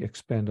let me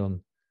expand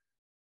on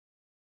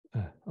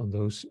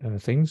those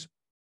things.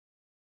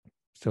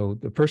 So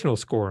the personal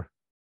score,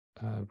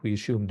 we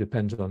assume,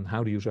 depends on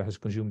how the user has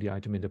consumed the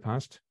item in the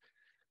past,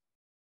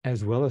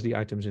 as well as the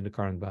items in the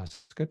current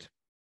basket.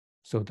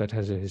 So that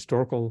has a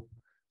historical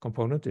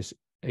component, is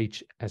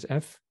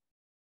HSF,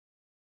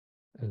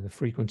 the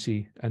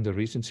frequency and the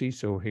recency.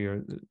 So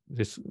here,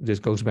 this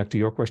goes back to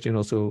your question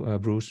also,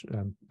 Bruce,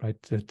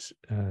 right? That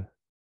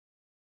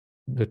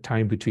the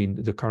time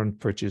between the current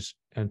purchase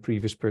and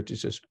previous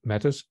purchases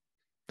matters.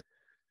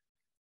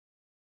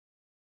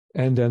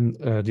 And then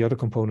the other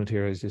component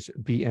here is this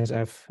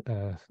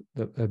BSF,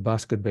 the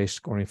basket-based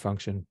scoring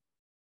function.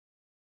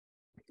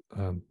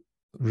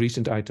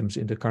 Recent items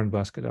in the current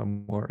basket are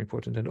more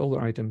important than older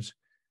items.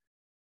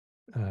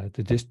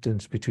 The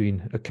distance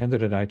between a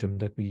candidate item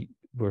that we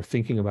were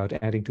thinking about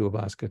adding to a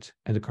basket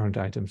and the current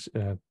items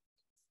in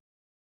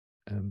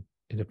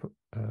the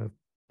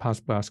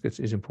past baskets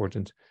is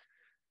important.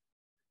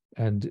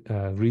 And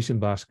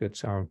recent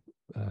baskets are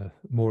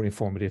more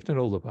informative than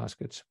older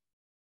baskets.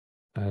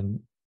 And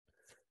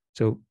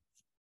so,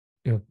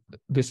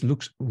 this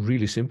looks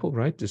really simple,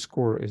 right? The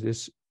score is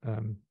this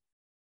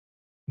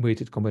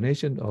weighted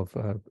combination of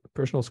a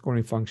personal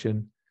scoring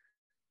function.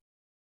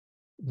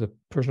 The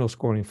personal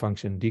scoring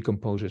function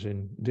decomposes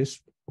in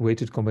this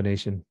weighted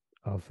combination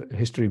of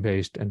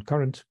history-based and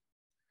current.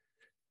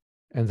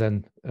 And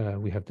then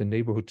we have the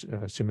neighborhood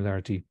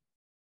similarity.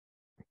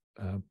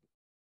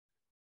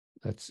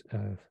 That's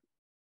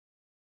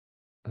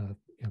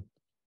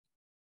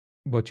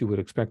what you would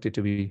expect it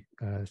to be.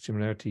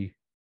 Similarity.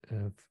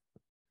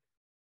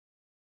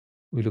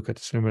 We look at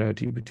the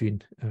similarity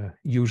between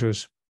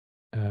users.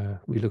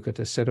 We look at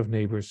a set of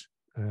neighbors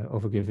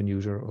of a given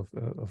user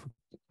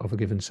of a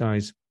given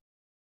size,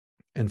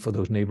 and for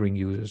those neighboring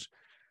users,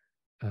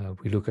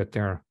 we look at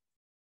their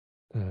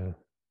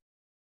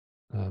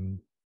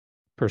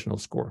personal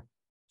score.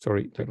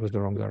 Sorry, that was the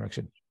wrong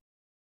direction.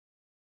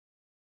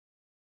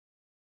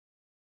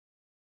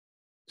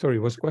 Sorry,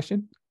 what's the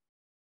question?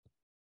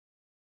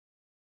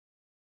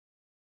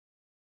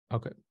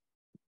 Okay.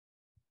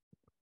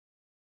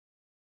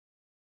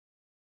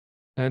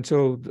 And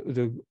so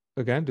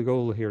again, the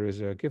goal here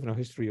is, given a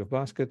history of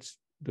baskets,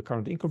 the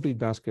current incomplete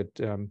basket,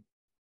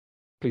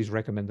 please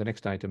recommend the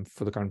next item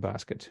for the current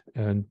basket.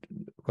 And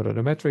what are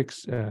the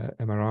metrics?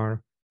 MRR,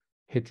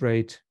 hit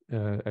rate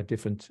at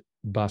different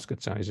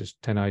basket sizes,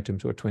 10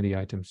 items or 20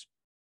 items.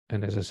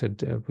 And as I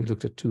said, we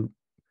looked at two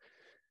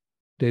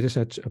data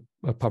sets,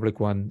 a public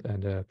one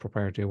and a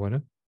proprietary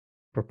one.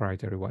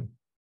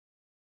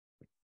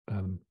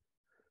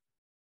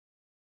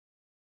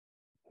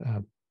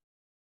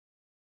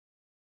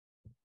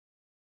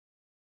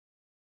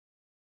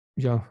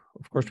 Yeah,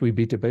 of course, we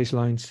beat the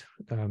baselines,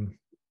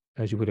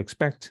 as you would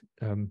expect.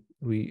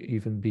 We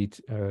even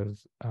beat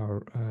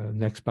our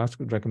next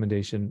basket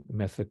recommendation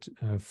method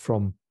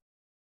from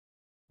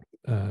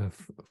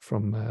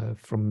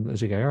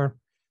CIIR.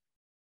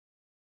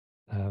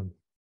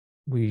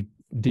 We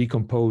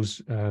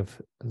decompose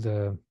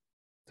the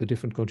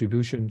different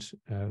contributions,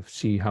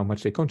 see how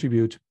much they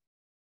contribute.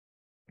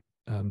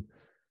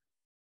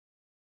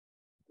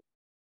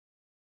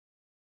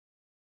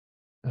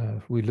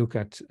 We look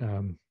at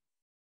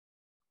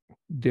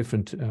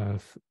different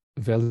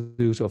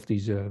values of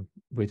these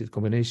weighted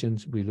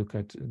combinations. We look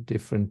at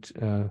different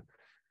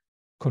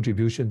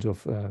contributions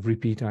of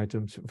repeat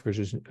items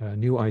versus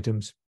new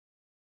items.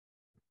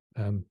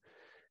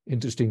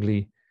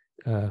 Interestingly,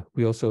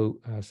 we also,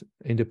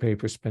 in the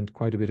paper, spent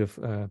quite a bit of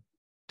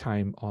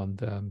time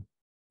on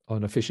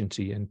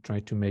efficiency and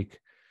tried to make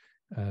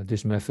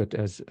this method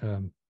as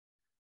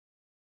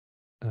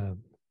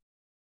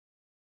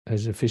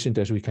efficient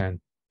as we can.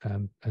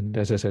 And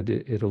as I said,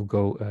 it'll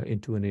go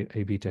into an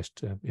A/B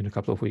test in a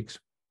couple of weeks.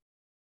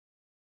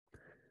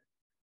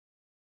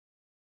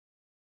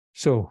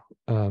 So,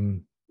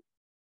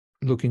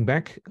 looking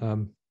back,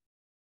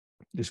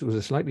 this was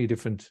a slightly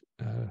different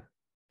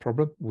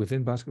problem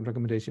within basket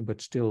recommendation, but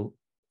still,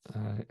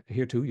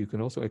 here too, you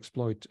can also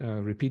exploit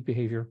repeat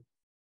behavior.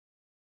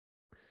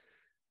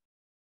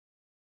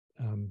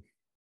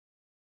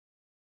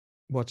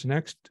 What's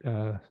next?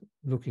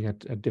 Looking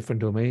at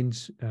different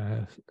domains,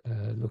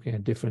 looking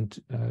at different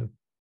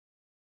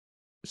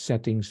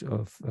settings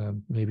of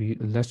maybe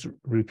less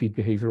repeat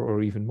behavior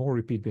or even more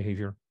repeat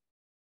behavior.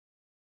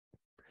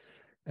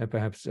 And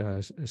perhaps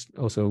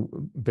also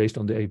based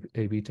on the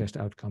A/B test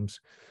outcomes,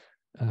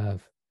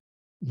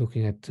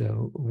 looking at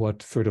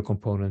what further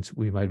components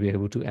we might be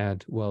able to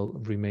add while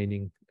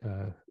remaining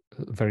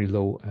very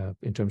low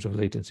in terms of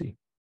latency.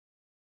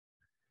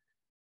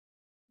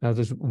 Now,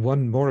 there's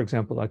one more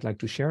example I'd like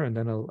to share, and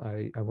then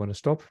I want to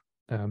stop.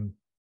 And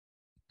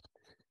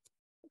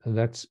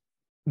that's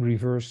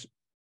reverse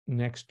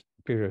next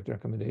period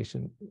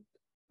recommendation.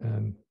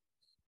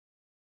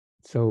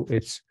 So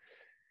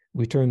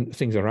we turn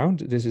things around.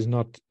 This is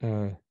not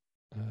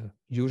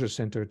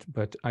user-centered,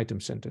 but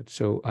item-centered.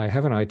 So I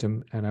have an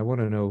item and I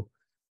want to know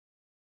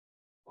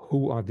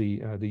who are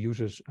the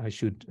users I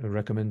should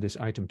recommend this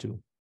item to.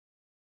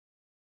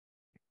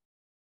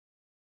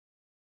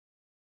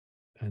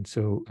 And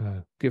so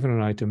given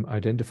an item,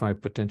 identify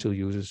potential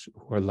users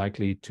who are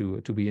likely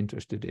to be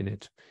interested in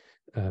it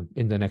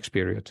in the next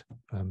period.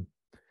 And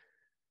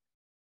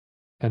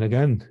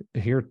again,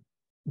 here,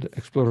 the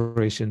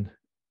exploration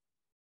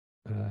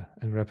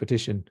and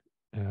repetition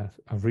are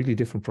really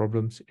different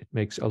problems. It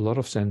makes a lot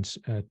of sense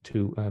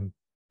to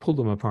pull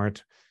them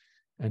apart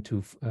and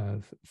to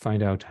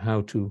find out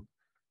how to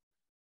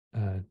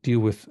deal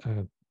with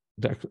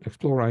the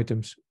explore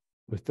items,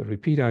 with the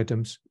repeat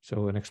items.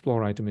 So an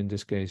explore item in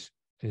this case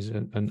is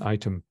an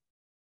item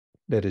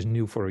that is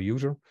new for a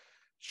user,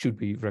 should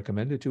be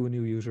recommended to a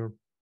new user,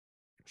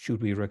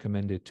 should we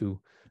recommend it to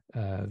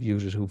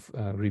users who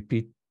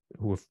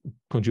have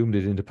consumed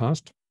it in the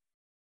past,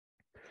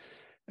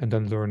 and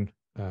then learn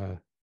a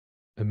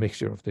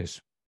mixture of this.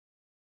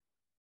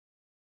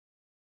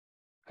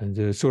 And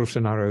the sort of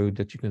scenario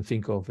that you can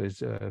think of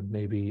is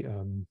maybe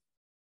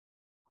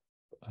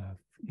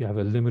you have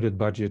a limited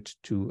budget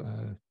to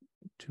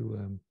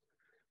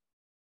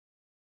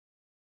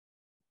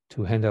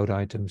hand out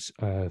items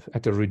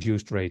at a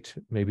reduced rate,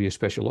 maybe a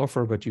special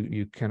offer, but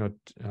you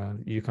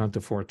can't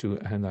afford to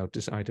hand out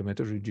this item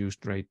at a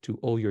reduced rate to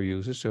all your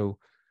users. So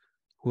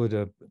who are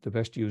the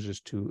best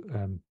users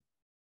to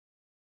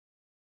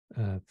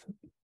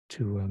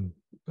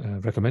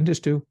recommend this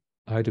to,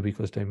 either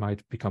because they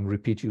might become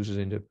repeat users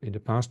in the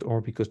past,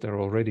 or because they're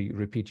already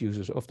repeat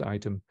users of the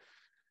item,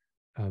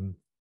 and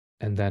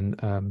then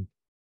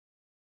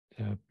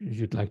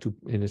you'd like to,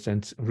 in a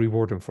sense,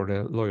 reward them for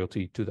their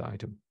loyalty to the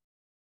item.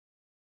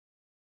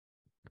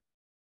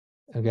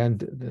 Again,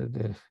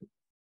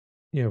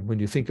 when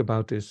you think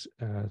about this,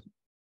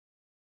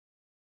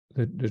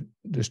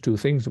 there's two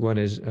things. One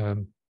is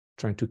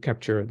trying to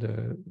capture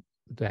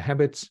the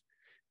habits.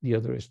 The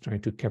other is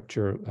trying to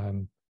capture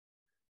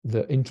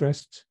the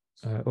interests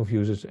of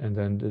users. And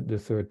then the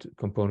third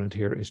component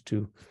here is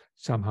to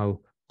somehow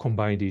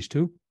combine these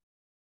two.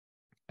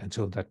 And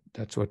so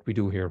that's what we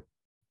do here.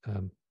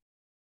 And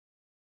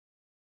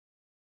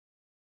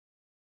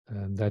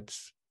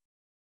that's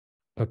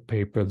a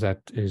paper that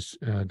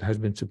has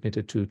been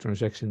submitted to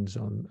Transactions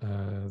on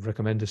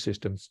recommender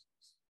systems,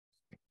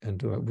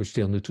 and we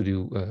still need to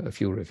do a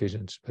few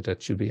revisions, but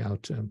that should be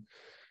out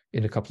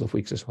in a couple of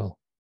weeks as well.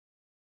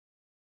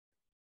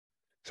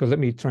 So let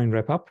me try and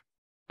wrap up.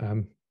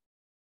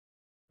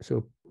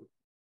 So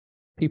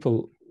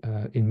people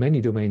in many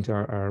domains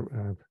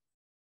are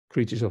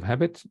creatures of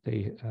habit.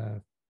 They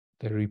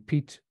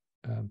repeat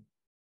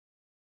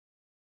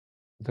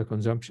their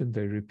consumption,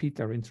 they repeat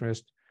their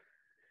interest.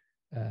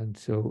 And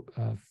so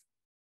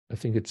I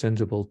think it's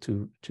sensible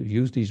to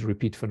use these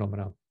repeat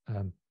phenomena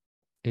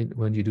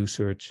when you do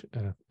search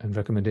and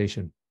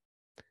recommendation.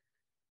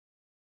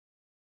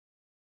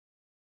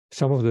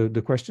 Some of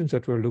the questions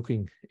that we're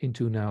looking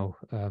into now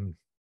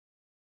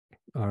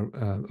are,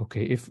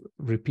 okay, if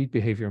repeat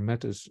behavior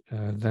matters,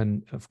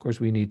 then of course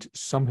we need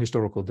some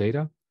historical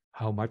data.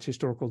 How much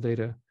historical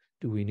data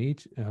do we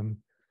need?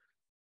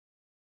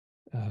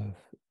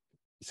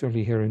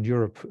 Certainly here in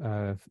Europe,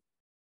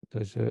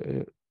 there's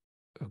a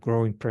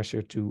growing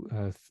pressure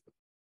to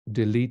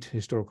delete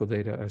historical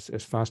data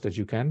as fast as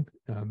you can.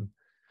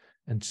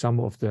 And some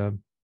of in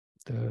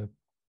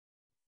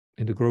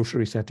the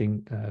grocery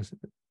setting,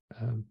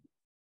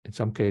 in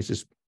some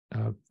cases,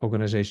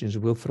 organizations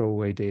will throw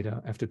away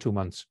data after 2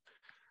 months.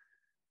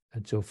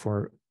 And so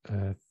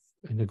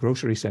in the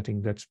grocery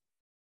setting, that's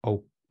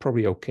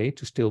probably okay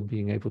to still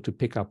being able to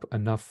pick up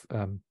enough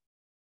of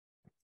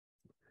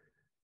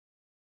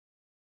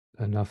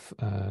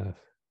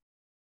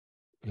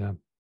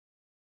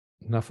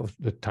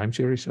the time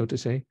series, so to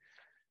say.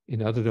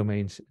 In other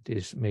domains,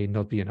 this may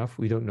not be enough.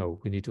 We don't know.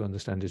 We need to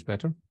understand this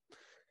better.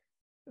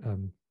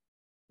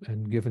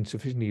 And given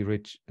sufficiently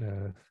rich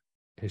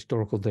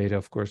historical data,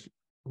 of course,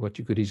 what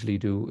you could easily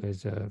do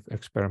is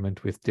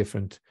experiment with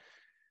different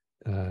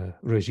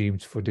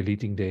regimes for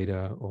deleting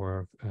data,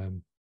 or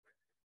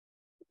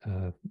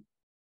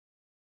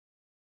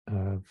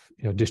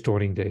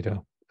distorting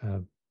data.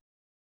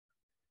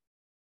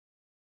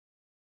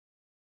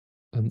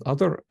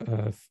 Another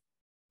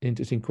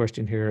interesting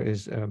question here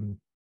is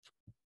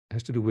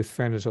has to do with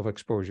fairness of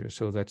exposure.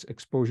 So that's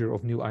exposure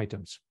of new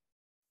items.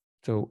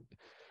 So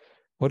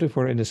what if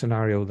we're in a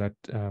scenario that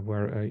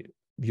where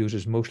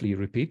users mostly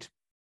repeat,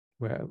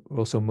 where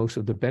also most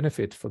of the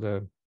benefit for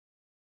the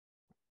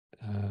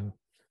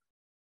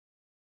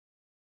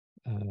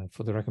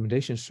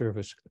recommendation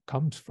service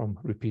comes from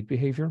repeat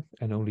behavior,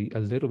 and only a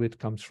little bit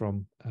comes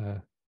from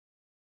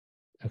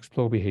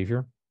explore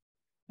behavior.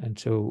 And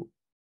so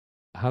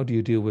how do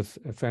you deal with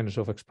fairness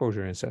of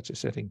exposure in such a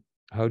setting?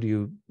 How do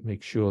you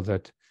make sure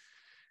that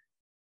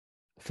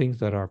things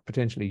that are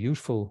potentially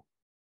useful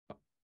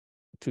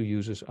to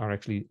users are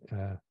actually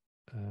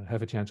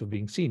have a chance of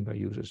being seen by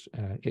users,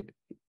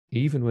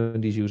 even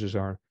when these users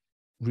are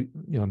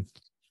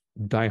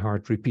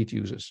diehard repeat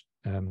users?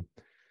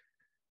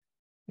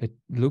 It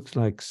looks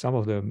like some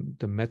of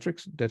the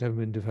metrics that have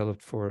been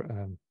developed for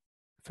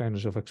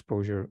fairness of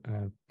exposure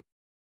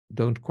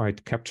don't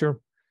quite capture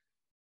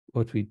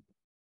what we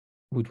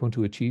would want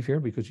to achieve here,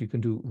 because you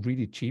can do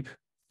really cheap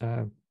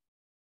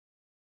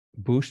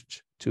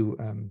boosts to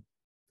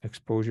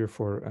exposure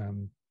for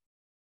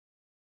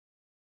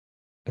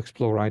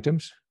explore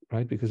items,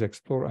 right? Because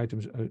explore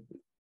items,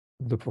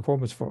 the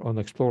performance on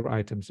explore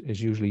items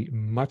is usually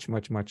much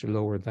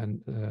lower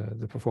than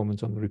the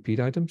performance on the repeat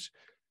items.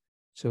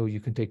 So you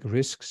can take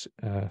risks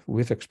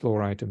with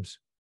explore items,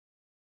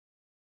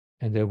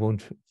 and they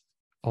won't,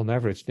 on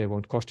average, they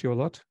won't cost you a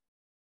lot.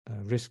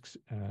 Risks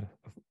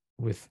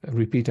with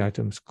repeat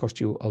items cost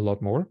you a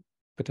lot more,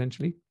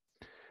 potentially.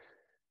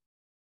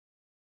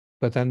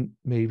 But then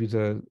maybe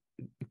the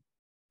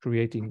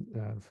creating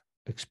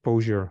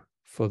exposure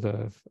for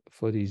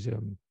these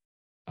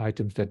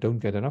items that don't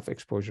get enough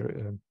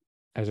exposure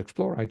as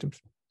explore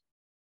items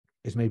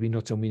is maybe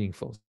not so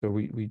meaningful. So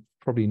we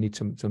probably need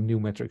some new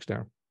metrics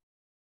there.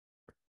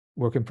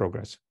 Work in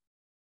progress.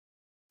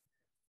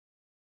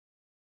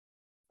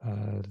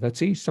 Let's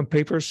see some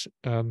papers.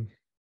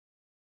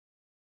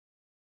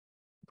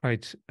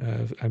 Right,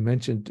 I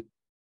mentioned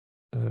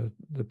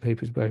the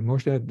papers by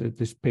Mozhdeh.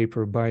 This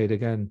paper by it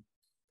again.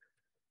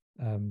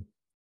 I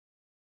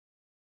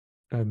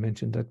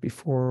mentioned that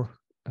before.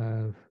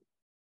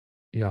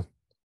 Yeah,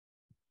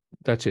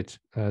 that's it.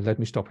 Let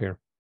me stop here.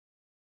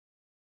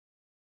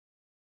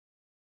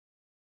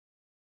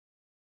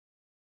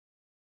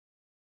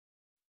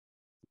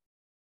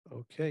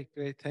 Okay,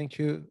 great. Thank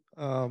you,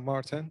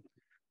 Maarten,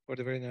 for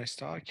the very nice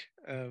talk.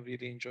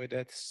 Really enjoyed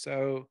it.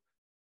 So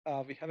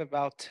we have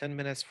about 10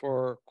 minutes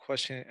for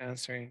question and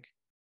answering.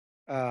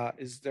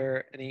 Is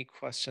there any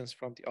questions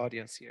from the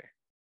audience here?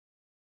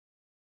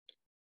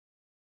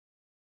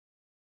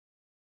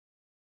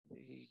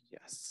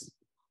 Yes.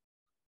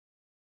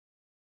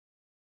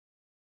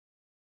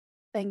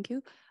 Thank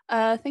you.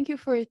 Thank you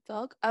for your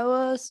talk. I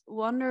was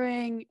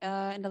wondering,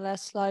 in the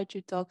last slide,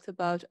 you talked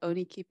about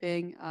only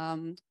keeping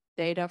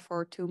data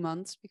for 2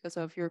 months because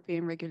of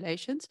European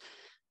regulations.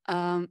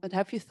 But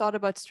have you thought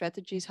about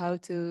strategies how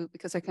to,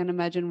 because I can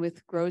imagine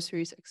with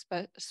groceries,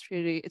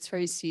 especially, it's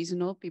very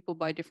seasonal. People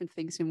buy different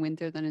things in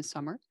winter than in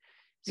summer.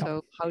 So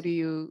Yeah. how do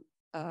you,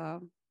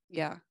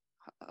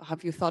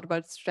 have you thought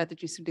about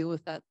strategies to deal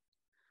with that?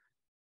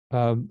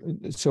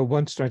 So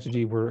one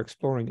strategy we're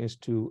exploring is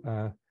to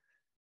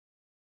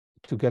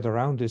get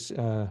around this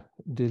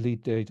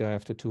delete data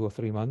after 2 or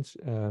 3 months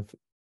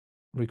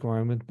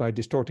requirement by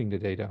distorting the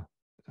data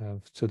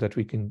so that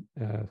we can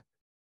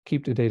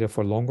keep the data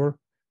for longer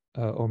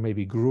or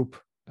maybe group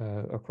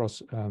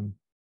across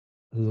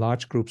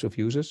large groups of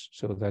users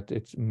so that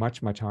it's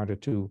much harder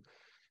to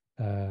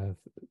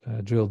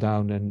drill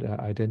down and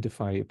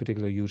identify a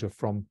particular user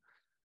from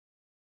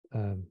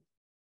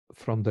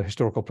the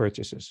historical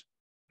purchases.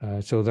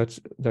 So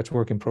that's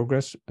work in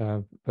progress,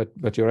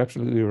 but you're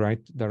absolutely right.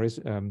 There is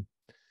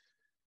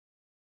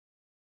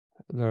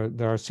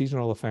there are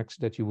seasonal effects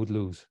that you would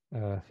lose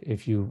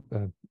if you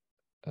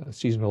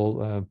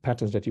seasonal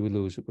patterns that you would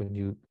lose when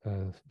you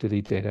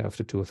delete data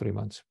after 2 or 3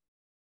 months.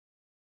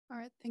 All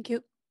right, thank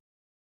you.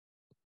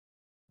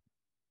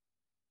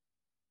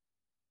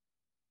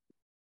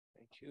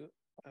 Thank you,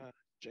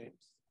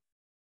 James.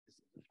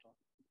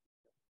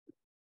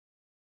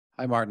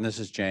 Hi, Maarten. This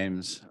is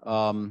James.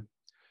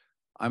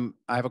 I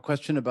have a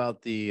question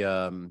about the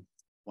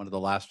one of the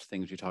last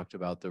things you talked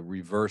about, the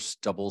reverse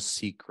double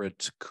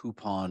secret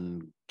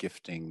coupon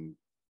gifting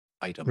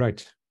item.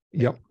 Right.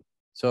 Yep.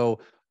 So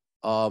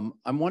I'm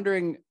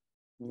wondering,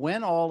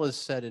 when all is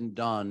said and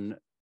done,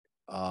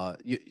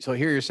 so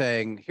here you're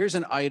saying, here's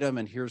an item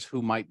and here's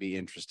who might be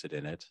interested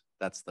in it.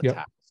 That's the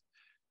task.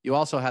 You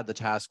also had the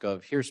task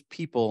of here's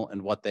people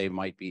and what they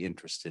might be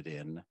interested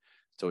in.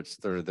 So it's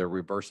they're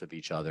reverse of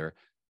each other.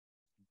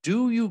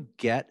 Do you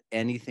get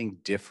anything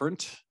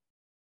different?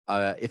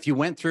 If you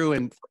went through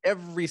and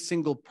every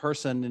single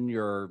person in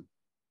your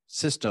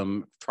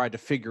system tried to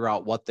figure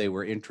out what they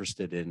were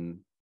interested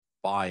in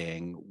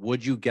buying,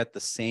 would you get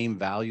the same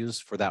values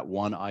for that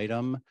one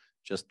item,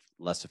 just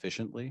less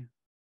efficiently?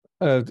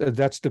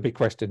 That's the big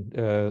question,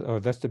 or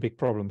that's the big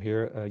problem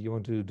here. You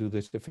want to do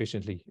this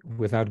efficiently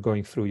without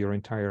going through your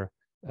entire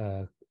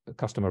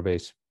customer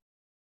base.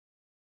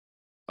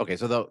 Okay,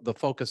 so the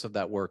focus of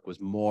that work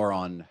was more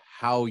on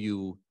how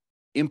you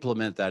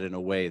implement that in a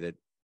way that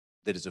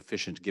is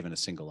efficient given a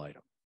single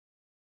item.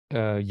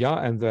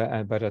 Yeah,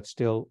 but it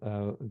still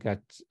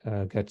gets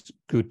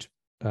good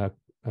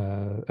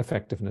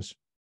effectiveness.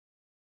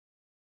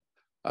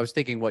 I was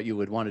thinking what you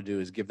would want to do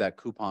is give that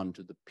coupon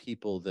to the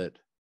people that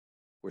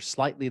were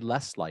slightly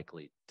less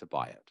likely to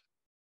buy it.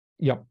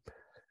 Yeah.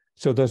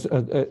 So there's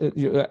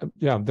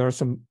there's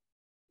some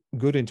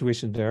good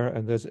intuition there,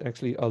 and there's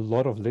actually a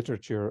lot of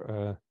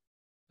literature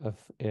of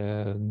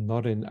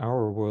not in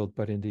our world,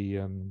 but in the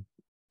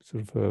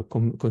sort of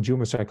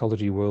consumer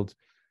psychology world.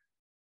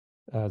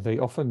 They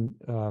often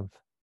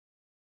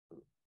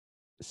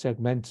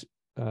segment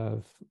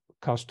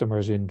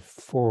customers in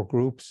 4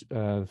 groups.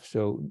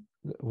 So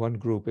one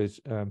group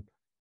is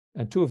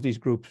And two of these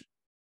groups,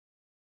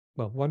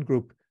 well, one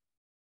group,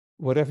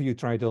 whatever you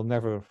try, they'll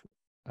never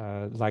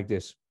like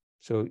this.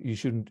 So you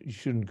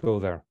shouldn't go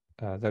there.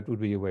 That would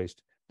be a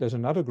waste. There's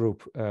another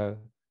group, no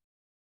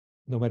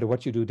matter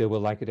what you do, they will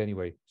like it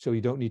anyway. So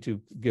you don't need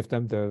to give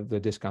them the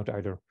discount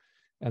either.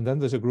 And then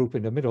there's a group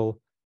in the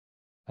middle.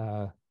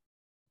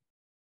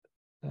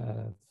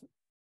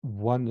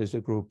 One is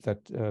a group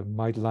that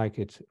might like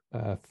it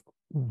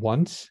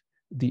once.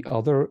 The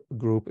other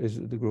group is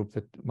the group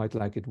that might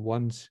like it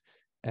once,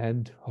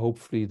 and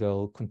hopefully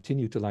they'll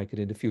continue to like it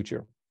in the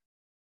future.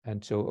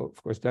 And so,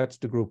 of course, that's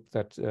the group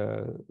that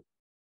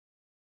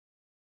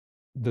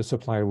the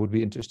supplier would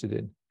be interested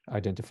in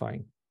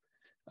identifying.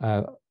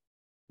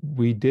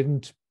 We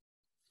didn't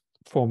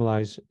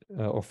formalize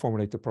or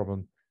formulate the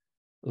problem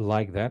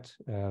like that.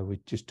 We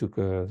just took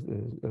a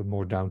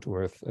more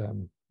down-to-earth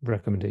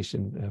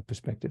recommendation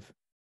perspective.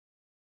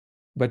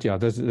 But yeah,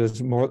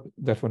 there's more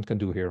that one can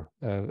do here,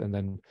 and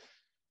then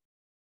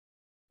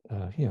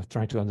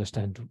try to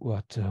understand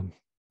what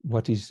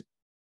these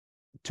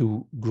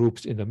two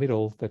groups in the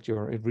middle that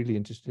you're really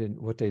interested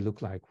in, what they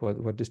look like,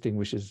 what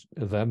distinguishes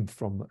them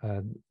from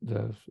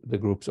the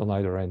groups on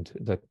either end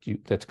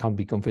that can't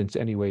be convinced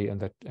anyway and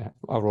that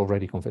are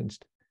already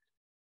convinced.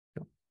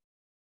 Yeah.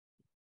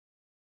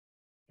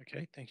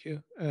 Okay, thank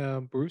you.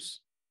 Bruce?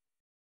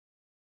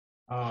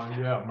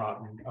 Yeah,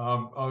 Maarten.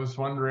 I was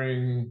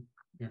wondering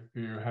if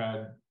you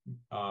had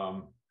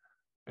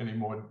any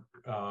more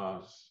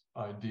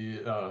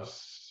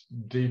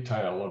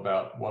detail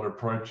about what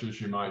approaches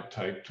you might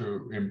take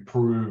to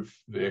improve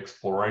the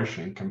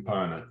exploration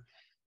component.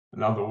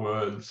 In other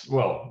words,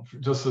 well,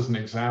 just as an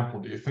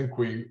example, do you think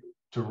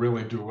to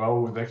really do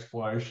well with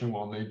exploration,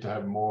 we'll need to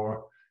have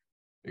more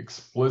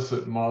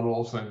explicit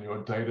models than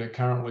your data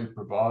currently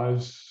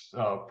provides?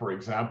 For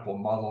example,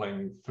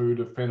 modeling food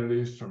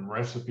affinities from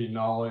recipe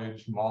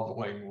knowledge,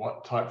 modeling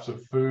what types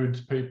of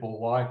foods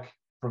people like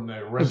from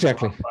their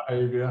restaurant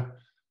behavior.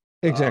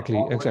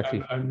 Exactly.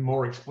 And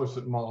more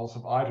explicit models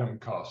of item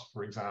cost,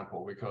 for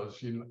example, because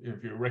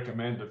if you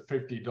recommend a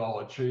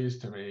 $50 cheese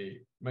to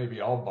me,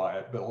 maybe I'll buy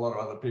it, but a lot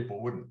of other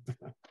people wouldn't.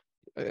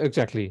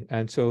 Exactly.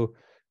 And so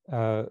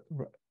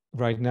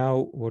right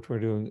now, what we're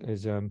doing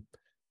is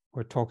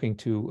we're talking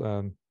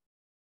to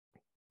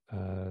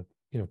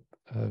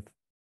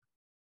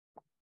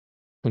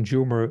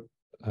consumer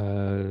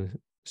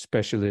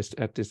specialists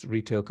at this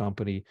retail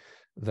company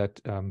that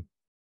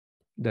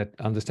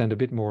understand a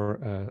bit more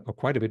or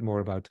quite a bit more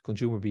about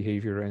consumer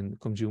behavior and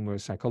consumer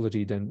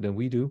psychology than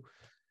we do.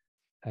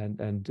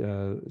 And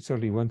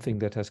certainly one thing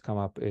that has come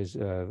up is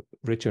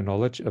richer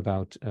knowledge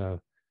about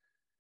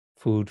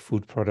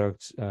food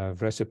products,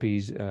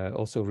 recipes,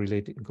 also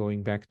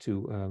going back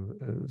to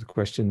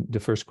the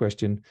first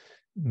question,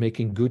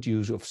 making good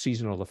use of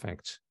seasonal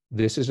effects.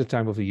 This is a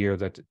time of the year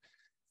that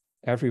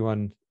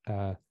everyone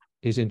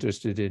is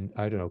interested in,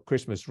 I don't know,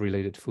 Christmas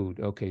related food.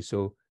 Okay,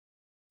 so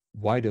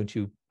why don't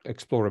you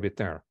explore a bit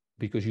there?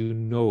 Because you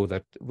know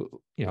that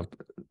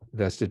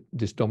there's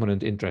this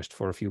dominant interest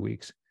for a few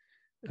weeks.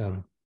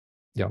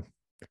 Yeah,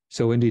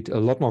 so indeed a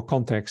lot more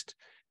context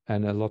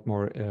and a lot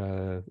more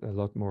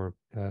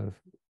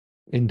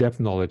in-depth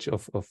knowledge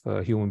of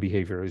human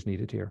behavior is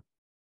needed here.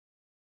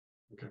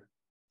 Okay,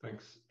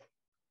 thanks.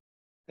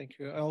 Thank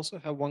you. I also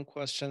have one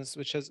question,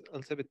 which is a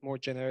little bit more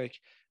generic.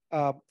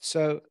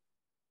 So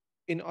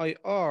in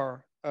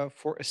IR,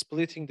 for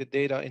splitting the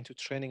data into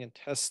training and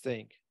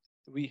testing,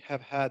 we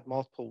have had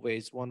multiple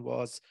ways. One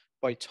was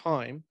by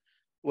time,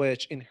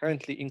 which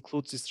inherently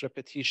includes this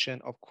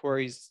repetition of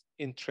queries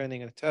in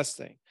training and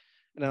testing.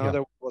 And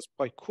another was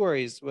by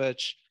queries,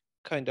 which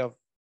kind of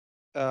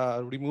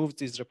removes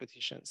these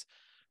repetitions.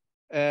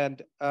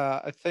 And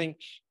I think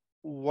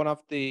one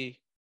of the,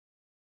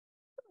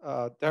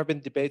 there have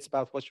been debates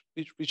about which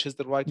is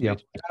the right way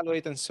to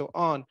evaluate and so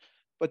on.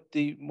 But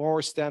the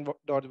more standard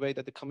way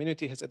that the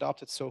community has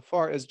adopted so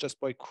far is just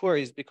by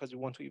queries, because we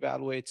want to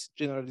evaluate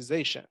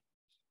generalization,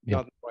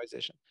 not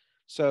memorization.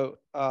 So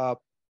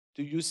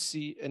do you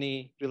see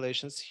any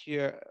relations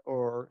here,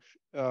 or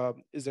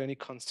is there any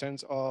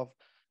concerns of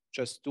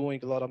just doing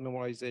a lot of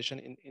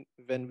memorization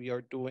when we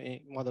are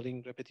doing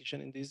modeling repetition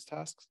in these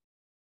tasks?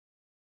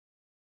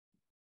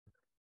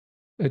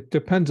 It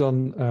depends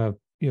on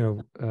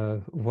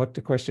what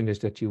the question is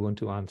that you want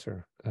to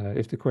answer.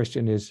 If the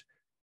question is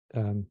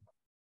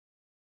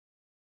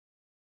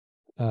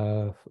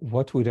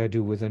what would I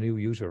do with a new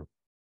user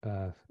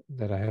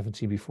that I haven't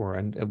seen before,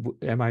 and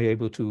am I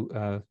able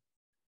to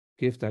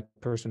give that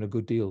person a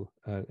good deal,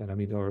 and I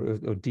mean, or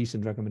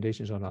decent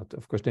recommendations or not?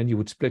 Of course, then you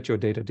would split your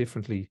data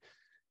differently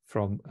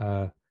from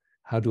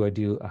how do I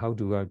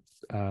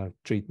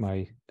treat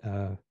my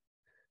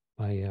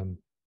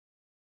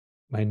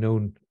my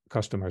known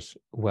customers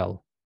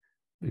well,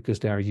 because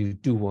there you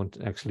do want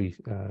to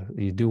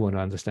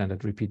understand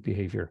that repeat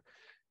behavior.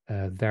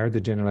 There,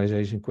 the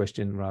generalization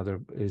question rather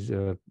is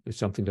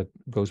something that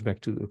goes back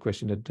to the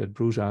question that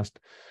Bruce asked.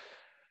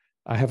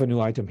 I have a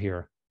new item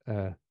here.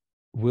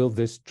 Will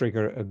this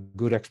trigger a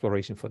good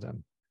exploration for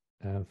them?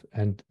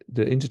 And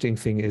the interesting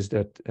thing is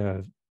that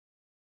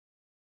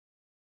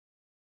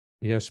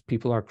yes,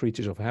 people are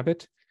creatures of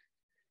habit,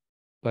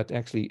 but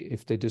actually,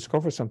 if they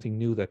discover something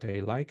new that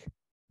they like,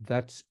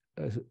 that's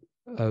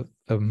a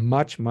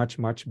much, much,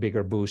 much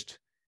bigger boost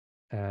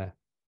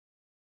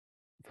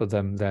for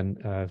them than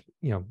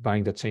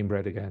buying that same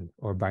bread again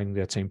or buying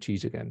that same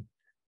cheese again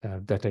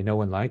that they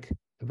know and like.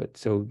 But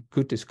so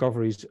good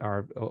discoveries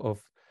are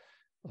of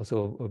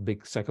also a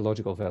big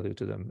psychological value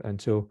to them,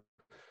 and so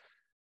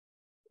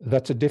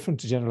that's a different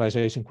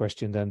generalization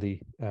question than the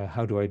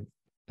how do I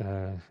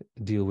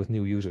deal with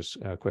new users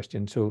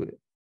question. So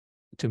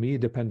to me,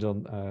 it depends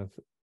on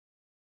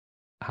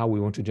how we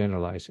want to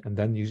generalize, and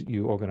then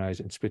you organize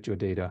and split your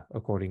data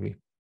accordingly.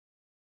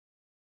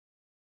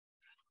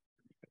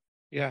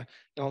 Yeah,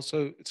 and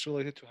also it's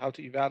related to how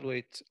to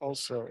evaluate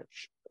also.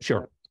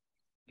 Sure.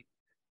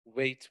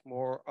 Weight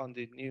more on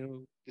the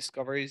new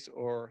discoveries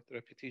or the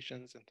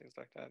repetitions and things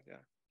like that.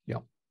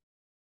 Yeah.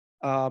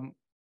 Yeah.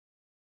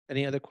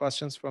 Any other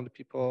questions from the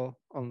people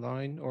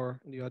online or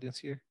in the audience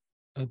here?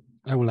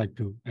 I would like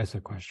to ask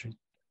a question.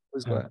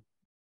 Please go ahead.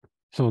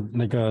 So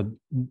like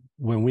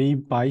when we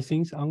buy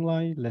things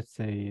online, let's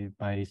say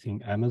buy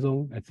things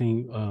Amazon, I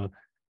think a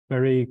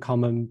very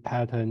common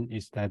pattern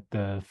is that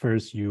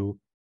first you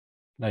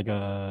like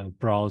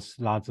browse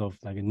lots of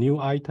like new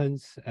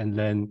items, and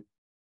then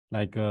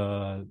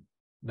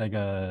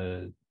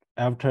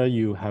after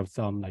you have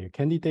some like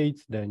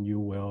candidates, then you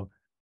will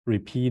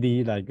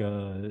repeatedly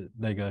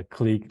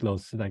click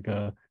those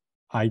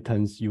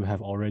items you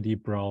have already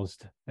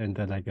browsed, and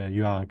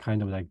you are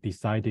kind of like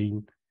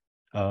deciding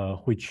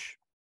which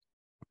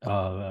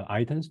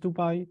items to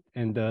buy.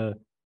 And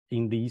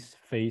in this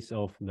phase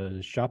of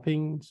the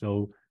shopping,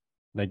 so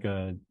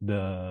the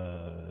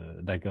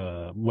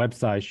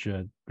website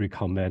should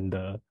recommend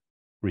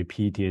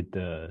repeated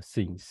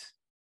things.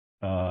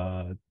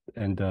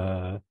 And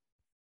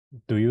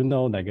do you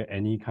know like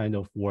any kind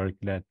of work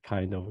that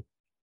kind of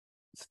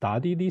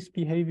study this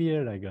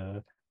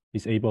behavior,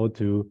 is able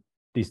to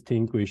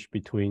distinguish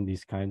between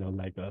this kind of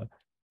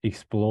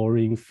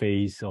exploring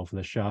phase of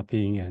the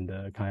shopping and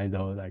the kind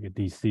of like a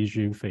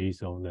decision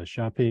phase of the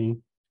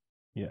shopping?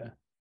 Yeah.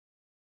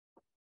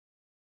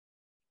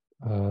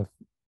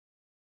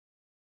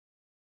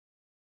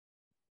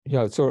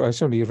 Yeah, so I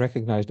certainly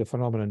recognize the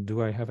phenomenon.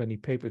 Do I have any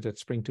paper that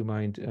spring to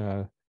mind?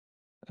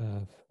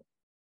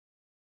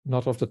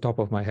 Not off the top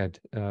of my head,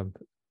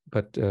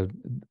 but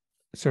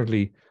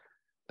certainly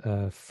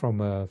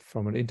from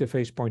an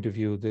interface point of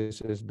view, this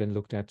has been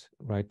looked at,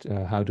 right?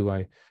 How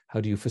do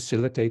you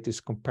facilitate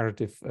this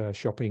comparative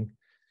shopping?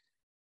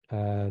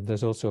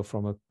 There's also,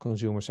 from a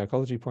consumer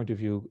psychology point of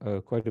view,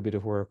 quite a bit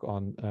of work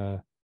on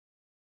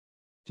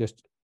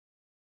just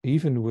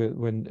even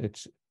when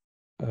it's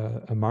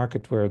a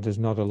market where there's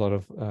not a lot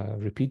of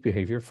repeat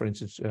behavior. For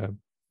instance,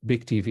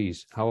 big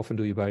TVs. How often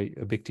do you buy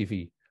a big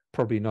TV?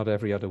 Probably not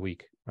every other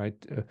week, right?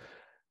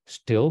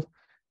 Still,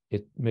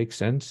 it makes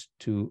sense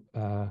to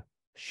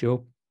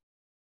show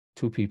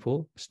to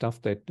people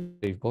stuff that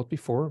they've bought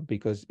before,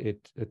 because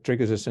it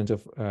triggers a sense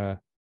of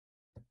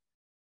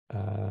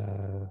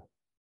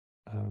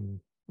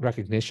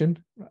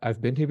recognition.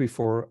 I've been here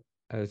before.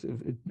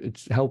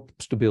 It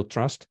helps to build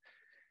trust.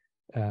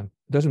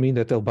 Doesn't mean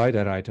that they'll buy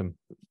that item.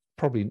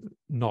 Probably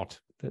not.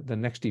 The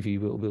next TV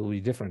will be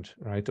different,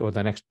 right? Or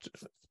the next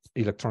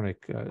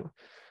electronic.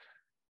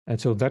 And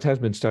so that has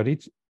been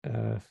studied.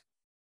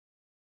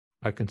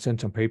 I can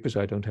send some papers.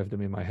 I don't have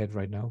them in my head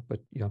right now, but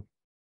yeah.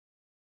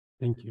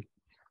 Thank you.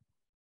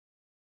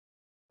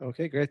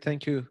 Okay, great.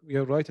 Thank you. We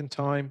are right in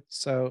time.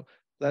 So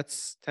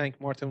let's thank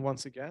Maarten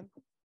once again.